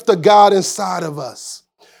gift of God inside of us.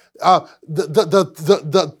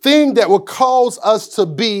 The thing that will cause us to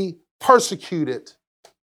be persecuted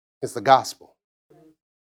is the gospel.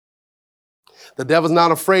 The devil's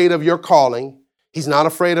not afraid of your calling. He's not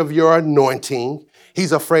afraid of your anointing.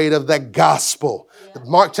 He's afraid of the gospel. Yeah.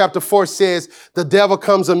 Mark chapter 4 says the devil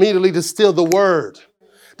comes immediately to steal the word.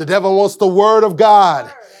 The devil wants the word of God.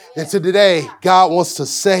 And so today, God wants to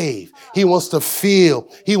save. He wants to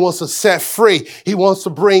fill. He wants to set free. He wants to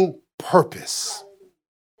bring purpose.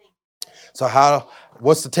 So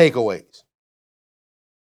what's the takeaways?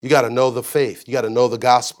 You got to know the faith. You got to know the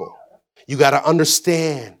gospel. You got to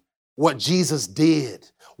understand what Jesus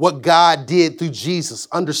did, what God did through Jesus.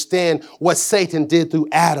 Understand what Satan did through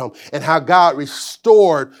Adam and how God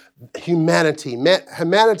restored humanity.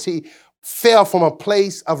 Humanity fell from a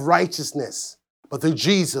place of righteousness. But through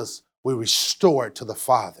Jesus, we restored to the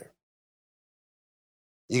Father.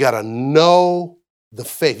 You got to know the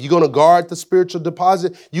faith. You're going to guard the spiritual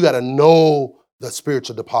deposit. You got to know the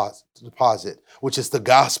spiritual deposit, which is the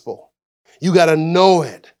gospel. You got to know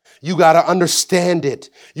it. You got to understand it.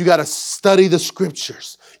 You got to study the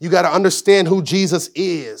scriptures. You got to understand who Jesus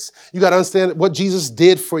is. You got to understand what Jesus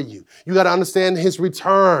did for you. You got to understand his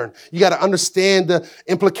return. You got to understand the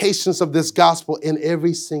implications of this gospel in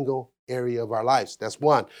every single area of our lives. That's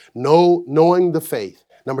one. Knowing the faith.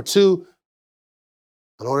 Number two,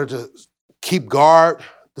 in order to keep guard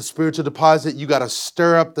the spiritual deposit, you got to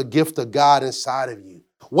stir up the gift of God inside of you.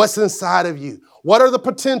 What's inside of you? What are the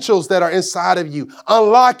potentials that are inside of you?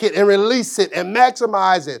 Unlock it and release it and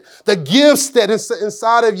maximize it. The gifts that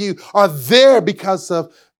inside of you are there because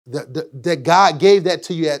of that God gave that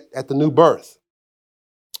to you at the new birth.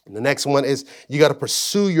 And the next one is you got to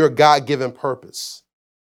pursue your God-given purpose.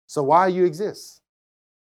 So why you exist?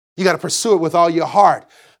 You got to pursue it with all your heart.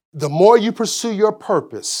 The more you pursue your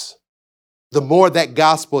purpose, the more that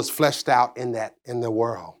gospel is fleshed out in the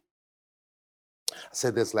world. I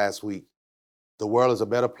said this last week. The world is a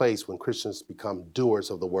better place when Christians become doers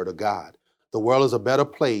of the word of God. The world is a better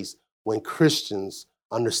place when Christians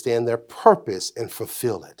understand their purpose and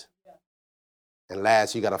fulfill it. And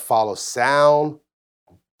last, you got to follow sound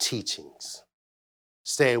teachings.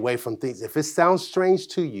 Stay away from things. If it sounds strange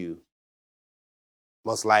to you,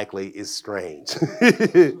 most likely it's strange.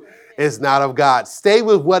 It's not of God. Stay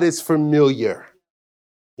with what is familiar.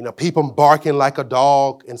 You know, people barking like a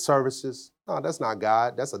dog in services. No, that's not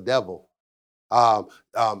God. That's a devil.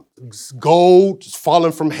 Gold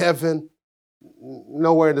falling from heaven.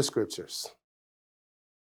 Nowhere in the scriptures.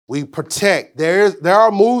 We protect. There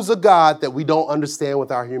are moves of God that we don't understand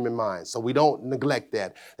with our human minds, so we don't neglect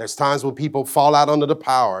that. There's times when people fall out under the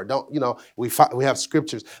power. We have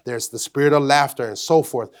scriptures. There's the spirit of laughter and so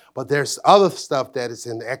forth, but there's other stuff that is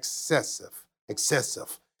in excessive.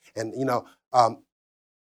 And,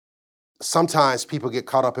 sometimes people get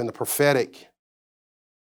caught up in the prophetic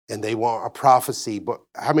and they want a prophecy, but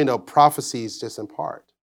how many know prophecy is just in part?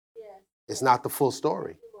 It's not the full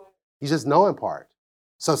story. You just know in part.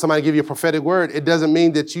 So somebody give you a prophetic word, it doesn't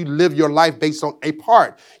mean that you live your life based on a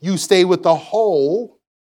part. You stay with the whole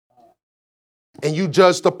and you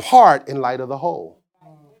judge the part in light of the whole.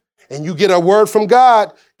 And you get a word from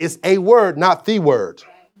God, it's a word, not the word.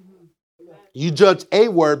 You judge a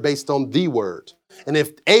word based on the word. And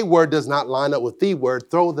if a word does not line up with the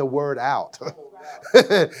word, throw the word out.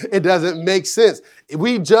 It doesn't make sense.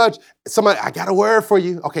 We judge somebody, I got a word for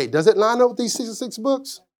you. Okay, does it line up with these 66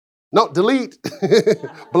 books? No, delete,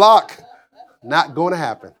 block, not going to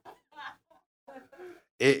happen.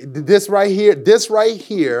 This right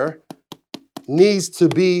here needs to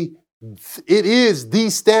be, it is the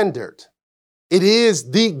standard. It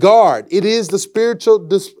is the guard. It is the spiritual,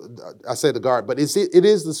 I say the guard, but it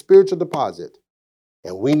is the spiritual deposit.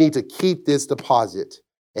 And we need to keep this deposit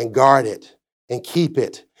and guard it and keep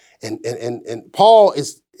it. And Paul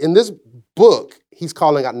is, in this book, he's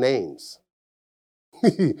calling out names.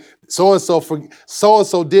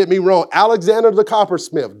 So-and-so did me wrong. Alexander the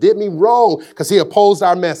coppersmith did me wrong because he opposed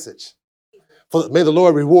our message. May the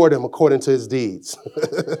Lord reward him according to his deeds.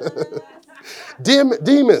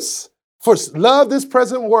 Demas, for love this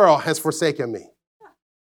present world has forsaken me.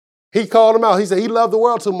 He called him out. He said he loved the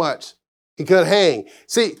world too much. He couldn't hang.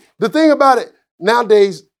 See, the thing about it,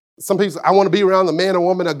 nowadays, some people say, I want to be around the man or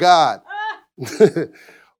woman of God.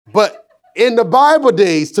 But in the Bible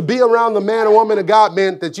days, to be around the man or woman of God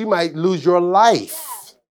meant that you might lose your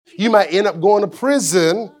life. You might end up going to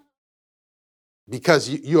prison because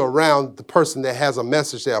you're around the person that has a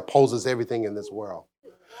message that opposes everything in this world.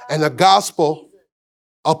 And the gospel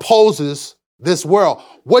opposes this world.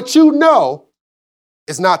 What you know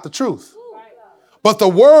is not the truth. But the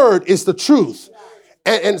word is the truth.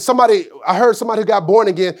 And I heard somebody who got born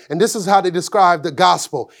again, and this is how they described the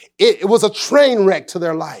gospel. It was a train wreck to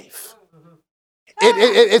their life.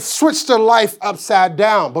 It switched their life upside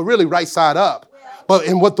down, but really right side up. But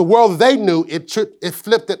in what the world they knew, it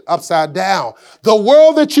flipped it upside down. The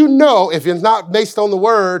world that you know, if it's not based on the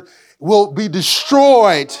word, will be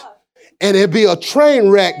destroyed. And it'll be a train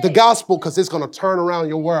wreck, the gospel, because it's going to turn around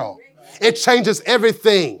your world. It changes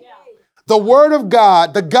everything. The word of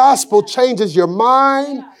God, the gospel changes your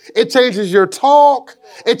mind. It changes your talk.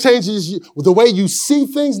 It changes the way you see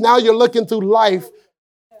things. Now you're looking through life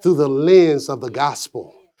through the lens of the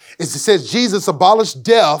gospel. It says Jesus abolished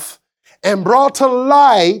death and brought to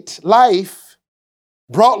life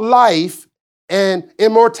and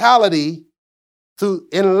immortality through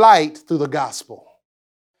the gospel.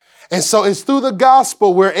 And so it's through the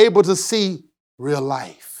gospel we're able to see real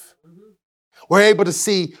life. We're able to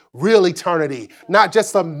see real eternity, not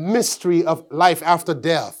just a mystery of life after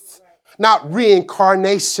death, not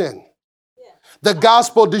reincarnation. The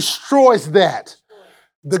gospel destroys that.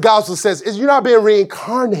 The gospel says, you're not being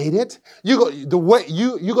reincarnated. You're going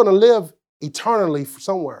to live eternally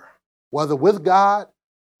somewhere, whether with God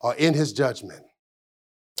or in his judgment.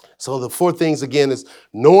 So the 4 things again is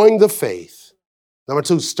knowing the faith. Number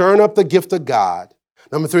 2, stirring up the gift of God.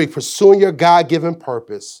 Number 3, pursuing your God-given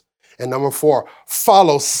purpose. And number 4,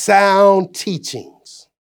 follow sound teachings.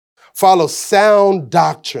 Follow sound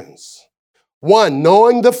doctrines. 1,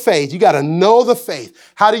 knowing the faith. You got to know the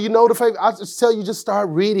faith. How do you know the faith? I just tell you, just start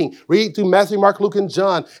reading. Read through Matthew, Mark, Luke, and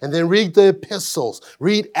John, and then read the epistles.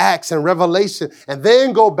 Read Acts and Revelation, and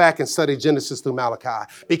then go back and study Genesis through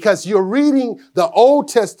Malachi. Because you're reading the Old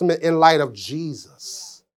Testament in light of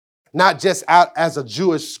Jesus, not just out as a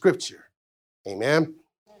Jewish scripture. Amen.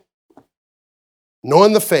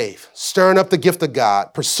 Knowing the faith, stirring up the gift of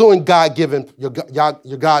God, pursuing your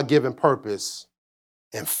God-given purpose,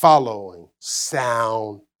 and following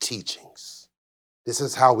sound teachings. This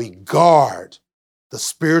is how we guard the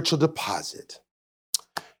spiritual deposit.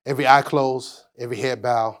 Every eye closed, every head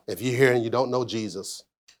bow. If you're here and you don't know Jesus,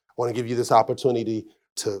 I want to give you this opportunity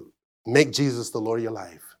to make Jesus the Lord of your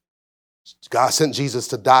life. God sent Jesus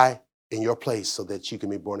to die in your place so that you can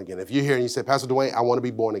be born again. If you're here and you say, Pastor DeWayne, I want to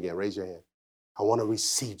be born again, raise your hand. I want to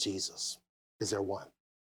receive Jesus. Is there one?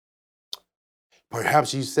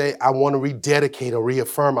 Perhaps you say, I want to rededicate or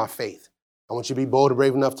reaffirm my faith. I want you to be bold and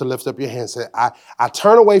brave enough to lift up your hand and say, I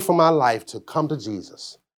turn away from my life to come to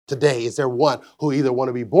Jesus. Today, is there one who either want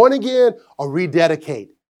to be born again or rededicate?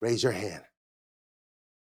 Raise your hand.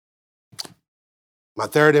 My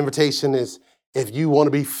third invitation is if you want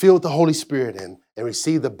to be filled with the Holy Spirit and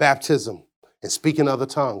receive the baptism and speak in other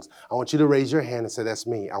tongues, I want you to raise your hand and say, that's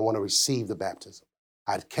me. I want to receive the baptism.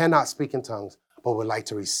 I cannot speak in tongues, but would like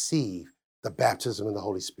to receive the baptism in the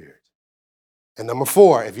Holy Spirit. And number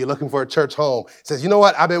 4, if you're looking for a church home, it says, you know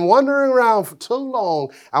what? I've been wandering around for too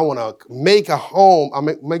long. I want to make a home. I'll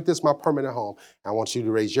make this my permanent home. I want you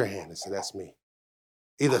to raise your hand and say, that's me.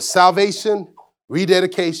 Either salvation,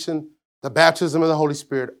 rededication, the baptism of the Holy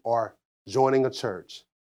Spirit, or joining a church.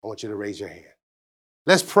 I want you to raise your hand.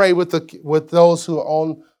 Let's pray with those who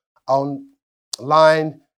are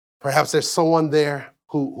online. Perhaps there's someone there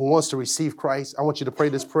who wants to receive Christ. I want you to pray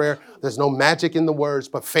this prayer. There's no magic in the words,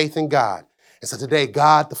 but faith in God. And so today,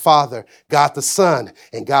 God the Father, God the Son,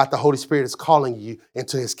 and God the Holy Spirit is calling you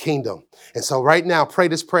into his kingdom. And so right now, pray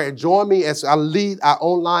this prayer. Join me as I lead our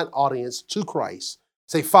online audience to Christ.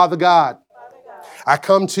 Say, Father God, I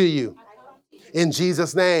come to you in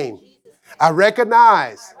Jesus' name. I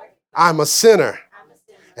recognize I'm a sinner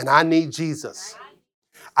and I need Jesus.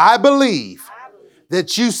 I believe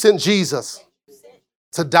that you sent Jesus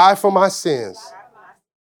to die for my sins,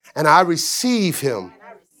 and I receive him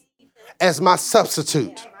as my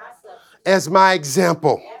substitute, as my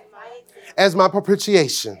example, as my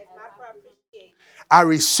propitiation. I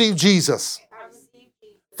receive Jesus.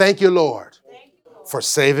 Thank you, Lord, for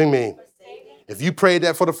saving me. If you prayed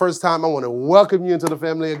that for the first time, I want to welcome you into the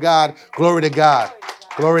family of God. Glory to God.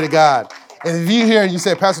 Glory to God. And if you're here and you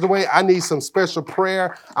say, Pastor DeWayne, I need some special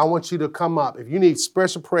prayer, I want you to come up. If you need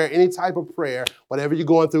special prayer, any type of prayer, whatever you're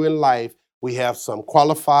going through in life, we have some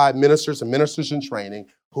qualified ministers and ministers in training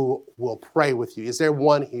who will pray with you. Is there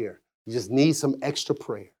one here? You just need some extra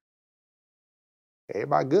prayer.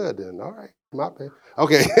 Everybody good then. All right. My bad.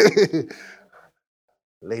 Okay.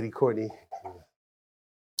 Lady Courtney.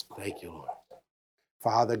 Thank you, Lord.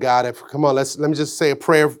 Father God, come on, let me just say a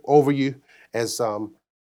prayer over you as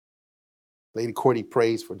Lady Courtney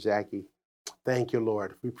prays for Jackie. Thank you,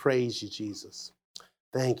 Lord. We praise you, Jesus.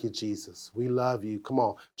 Thank you, Jesus. We love you. Come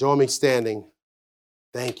on, join me standing.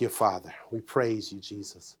 Thank you, Father. We praise you,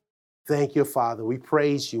 Jesus. Thank you, Father. We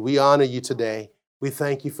praise you. We honor you today. We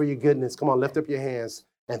thank you for your goodness. Come on, lift up your hands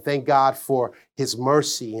and thank God for his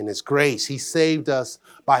mercy and his grace. He saved us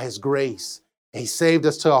by his grace. He saved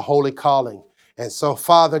us to a holy calling. And so,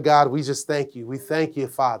 Father God, we just thank you. We thank you,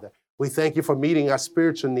 Father. We thank you for meeting our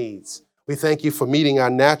spiritual needs. We thank you for meeting our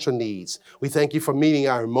natural needs. We thank you for meeting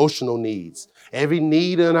our emotional needs. Every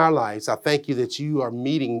need in our lives, I thank you that you are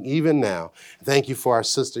meeting even now. Thank you for our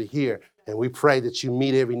sister here. And we pray that you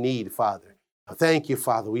meet every need, Father. Thank you,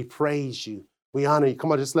 Father. We praise you. We honor you.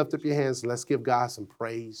 Come on, just lift up your hands and let's give God some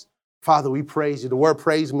praise. Father, we praise you. The word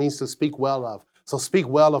praise means to speak well of. So speak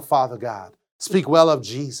well of Father God. Speak well of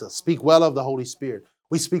Jesus. Speak well of the Holy Spirit.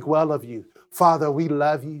 We speak well of you. Father, we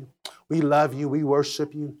love you. We love you. We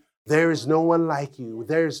worship you. There is no one like you.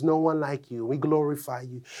 There is no one like you. We glorify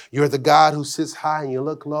you. You're the God who sits high and you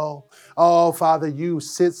look low. Oh, Father, you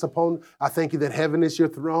sits upon, I thank you that heaven is your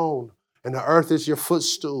throne and the earth is your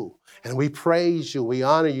footstool. And we praise you. We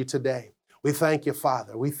honor you today. We thank you,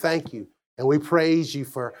 Father. We thank you. And we praise you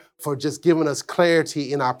for just giving us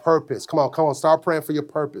clarity in our purpose. Come on, start praying for your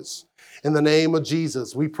purpose. In the name of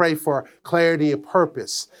Jesus, we pray for clarity and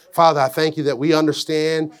purpose. Father, I thank you that we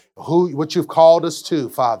understand what you've called us to,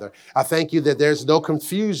 Father. I thank you that there's no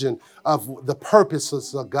confusion of the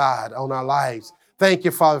purposes of God on our lives. Thank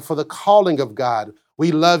you, Father, for the calling of God.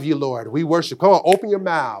 We love you, Lord. We worship. Come on, open your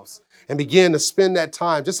mouths and begin to spend that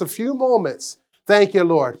time, just a few moments. Thank you,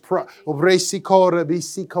 Lord.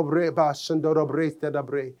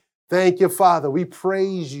 Thank you, Father. We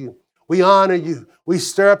praise you. We honor you. We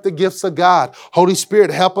stir up the gifts of God. Holy Spirit,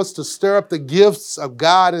 help us to stir up the gifts of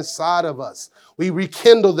God inside of us. We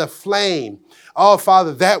rekindle the flame. Oh,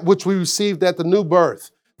 Father, that which we received at the new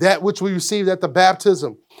birth, that which we received at the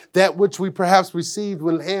baptism, that which we perhaps received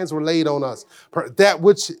when hands were laid on us,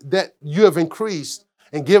 that you have increased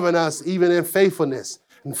and given us even in faithfulness.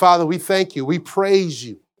 And Father, we thank you. We praise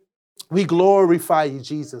you. We glorify you,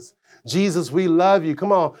 Jesus. Jesus, we love you.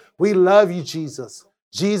 Come on. We love you, Jesus.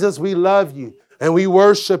 Jesus, we love you and we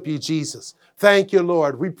worship you, Jesus. Thank you,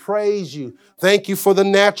 Lord. We praise you. Thank you for the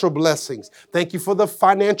natural blessings. Thank you for the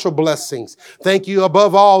financial blessings. Thank you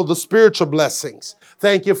above all the spiritual blessings.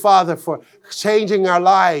 Thank you, Father, for changing our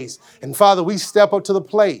lives. And Father, we step up to the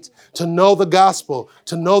plate to know the gospel,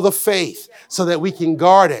 to know the faith so that we can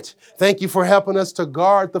guard it. Thank you for helping us to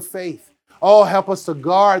guard the faith. Oh, help us to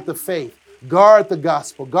guard the faith, guard the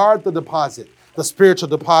gospel, guard the deposit, the spiritual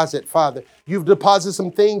deposit, Father. You've deposited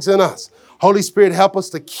some things in us. Holy Spirit, help us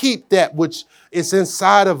to keep that which is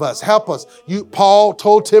inside of us. Help us. Paul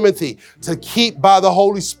told Timothy to keep by the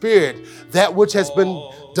Holy Spirit that which has been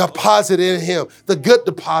deposited in him, the good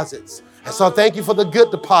deposits. And so thank you for the good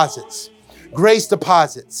deposits, grace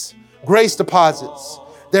deposits, grace deposits.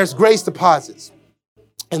 There's grace deposits.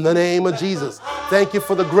 In the name of Jesus. Thank you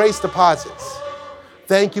for the grace deposits.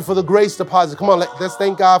 Thank you for the grace deposits. Come on, let's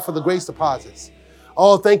thank God for the grace deposits.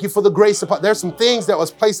 Oh, thank you for the grace deposits. There's some things that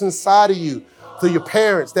was placed inside of you through your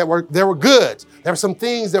parents that were good. There were some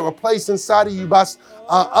things that were placed inside of you by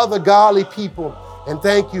other godly people. And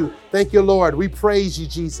thank you, Lord. We praise you,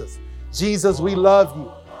 Jesus. Jesus, we love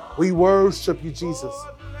you. We worship you, Jesus.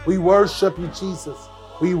 We worship you, Jesus.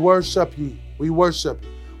 We worship you. We worship.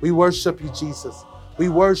 We worship you, Jesus. We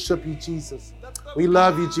worship you, Jesus. We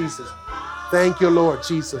love you, Jesus. Thank you, Lord,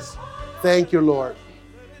 Jesus. Thank you, Lord.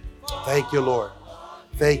 Thank you, Lord.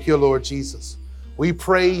 Thank you, Lord Jesus. We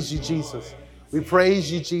praise you, Jesus. We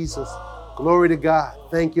praise you, Jesus. Glory to God.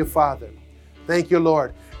 Thank you, Father. Thank you,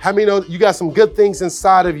 Lord. How many know you got some good things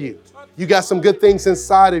inside of you? You got some good things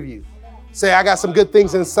inside of you. Say, I got some good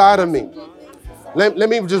things inside of me. Let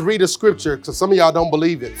me just read a scripture because some of y'all don't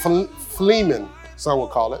believe it. Philemon, some will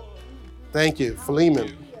call it. Thank you,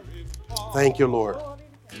 Philemon. Thank you, Lord.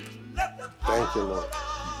 Thank you, Lord.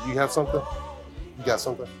 You have something? You got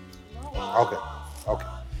something? Okay.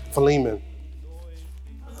 Philemon.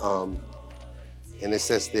 And it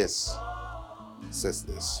says this. It says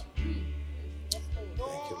this. Thank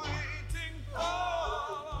you, Lord.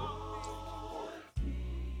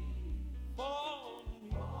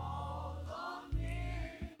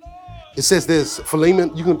 It says this.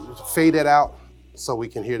 Philemon, you can fade that out so we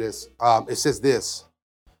can hear this. It says this.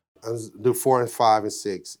 Let's do 4 and 5 and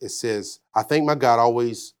 6. It says, I thank my God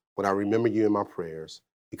always when I remember you in my prayers,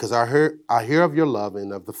 because I hear of your love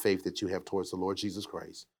and of the faith that you have towards the Lord Jesus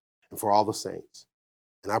Christ and for all the saints.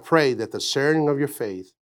 And I pray that the sharing of your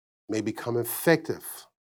faith may become effective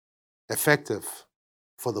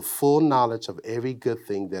for the full knowledge of every good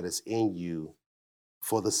thing that is in you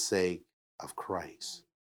for the sake of Christ.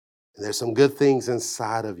 And there's some good things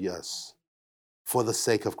inside of us for the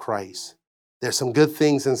sake of Christ. There's some good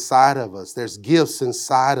things inside of us. There's gifts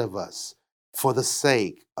inside of us for the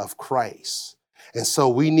sake of Christ. And so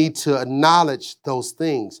we need to acknowledge those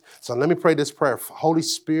things. So let me pray this prayer. Holy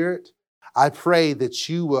Spirit, I pray that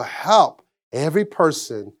you will help every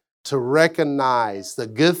person to recognize the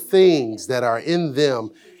good things that are in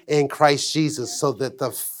them in Christ Jesus so that the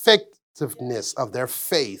effectiveness of their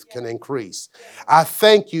faith can increase. I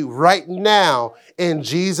thank you right now in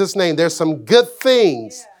Jesus' name. There's some good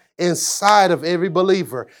things inside of every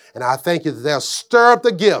believer. And I thank you that they'll stir up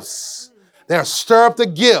the gifts. They'll stir up the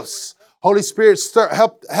gifts. Holy Spirit,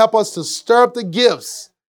 help us to stir up the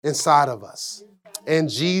gifts inside of us. In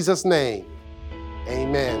Jesus' name,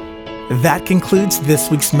 amen. That concludes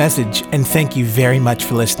this week's message, and thank you very much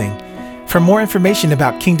for listening. For more information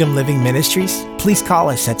about Kingdom Living Ministries, please call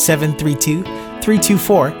us at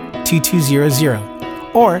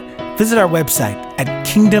 732-324-2200 or visit our website at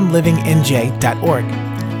kingdomlivingnj.org.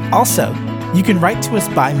 Also, you can write to us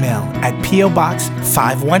by mail at P.O. Box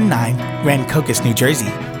 519, Rancocas, New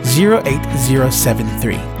Jersey,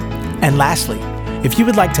 08073. And lastly, if you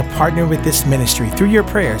would like to partner with this ministry through your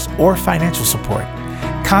prayers or financial support,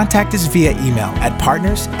 contact us via email at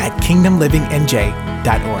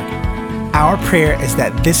partners@kingdomlivingnj.org. Our prayer is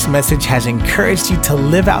that this message has encouraged you to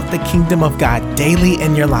live out the kingdom of God daily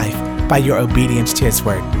in your life by your obedience to His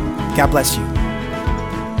word. God bless you.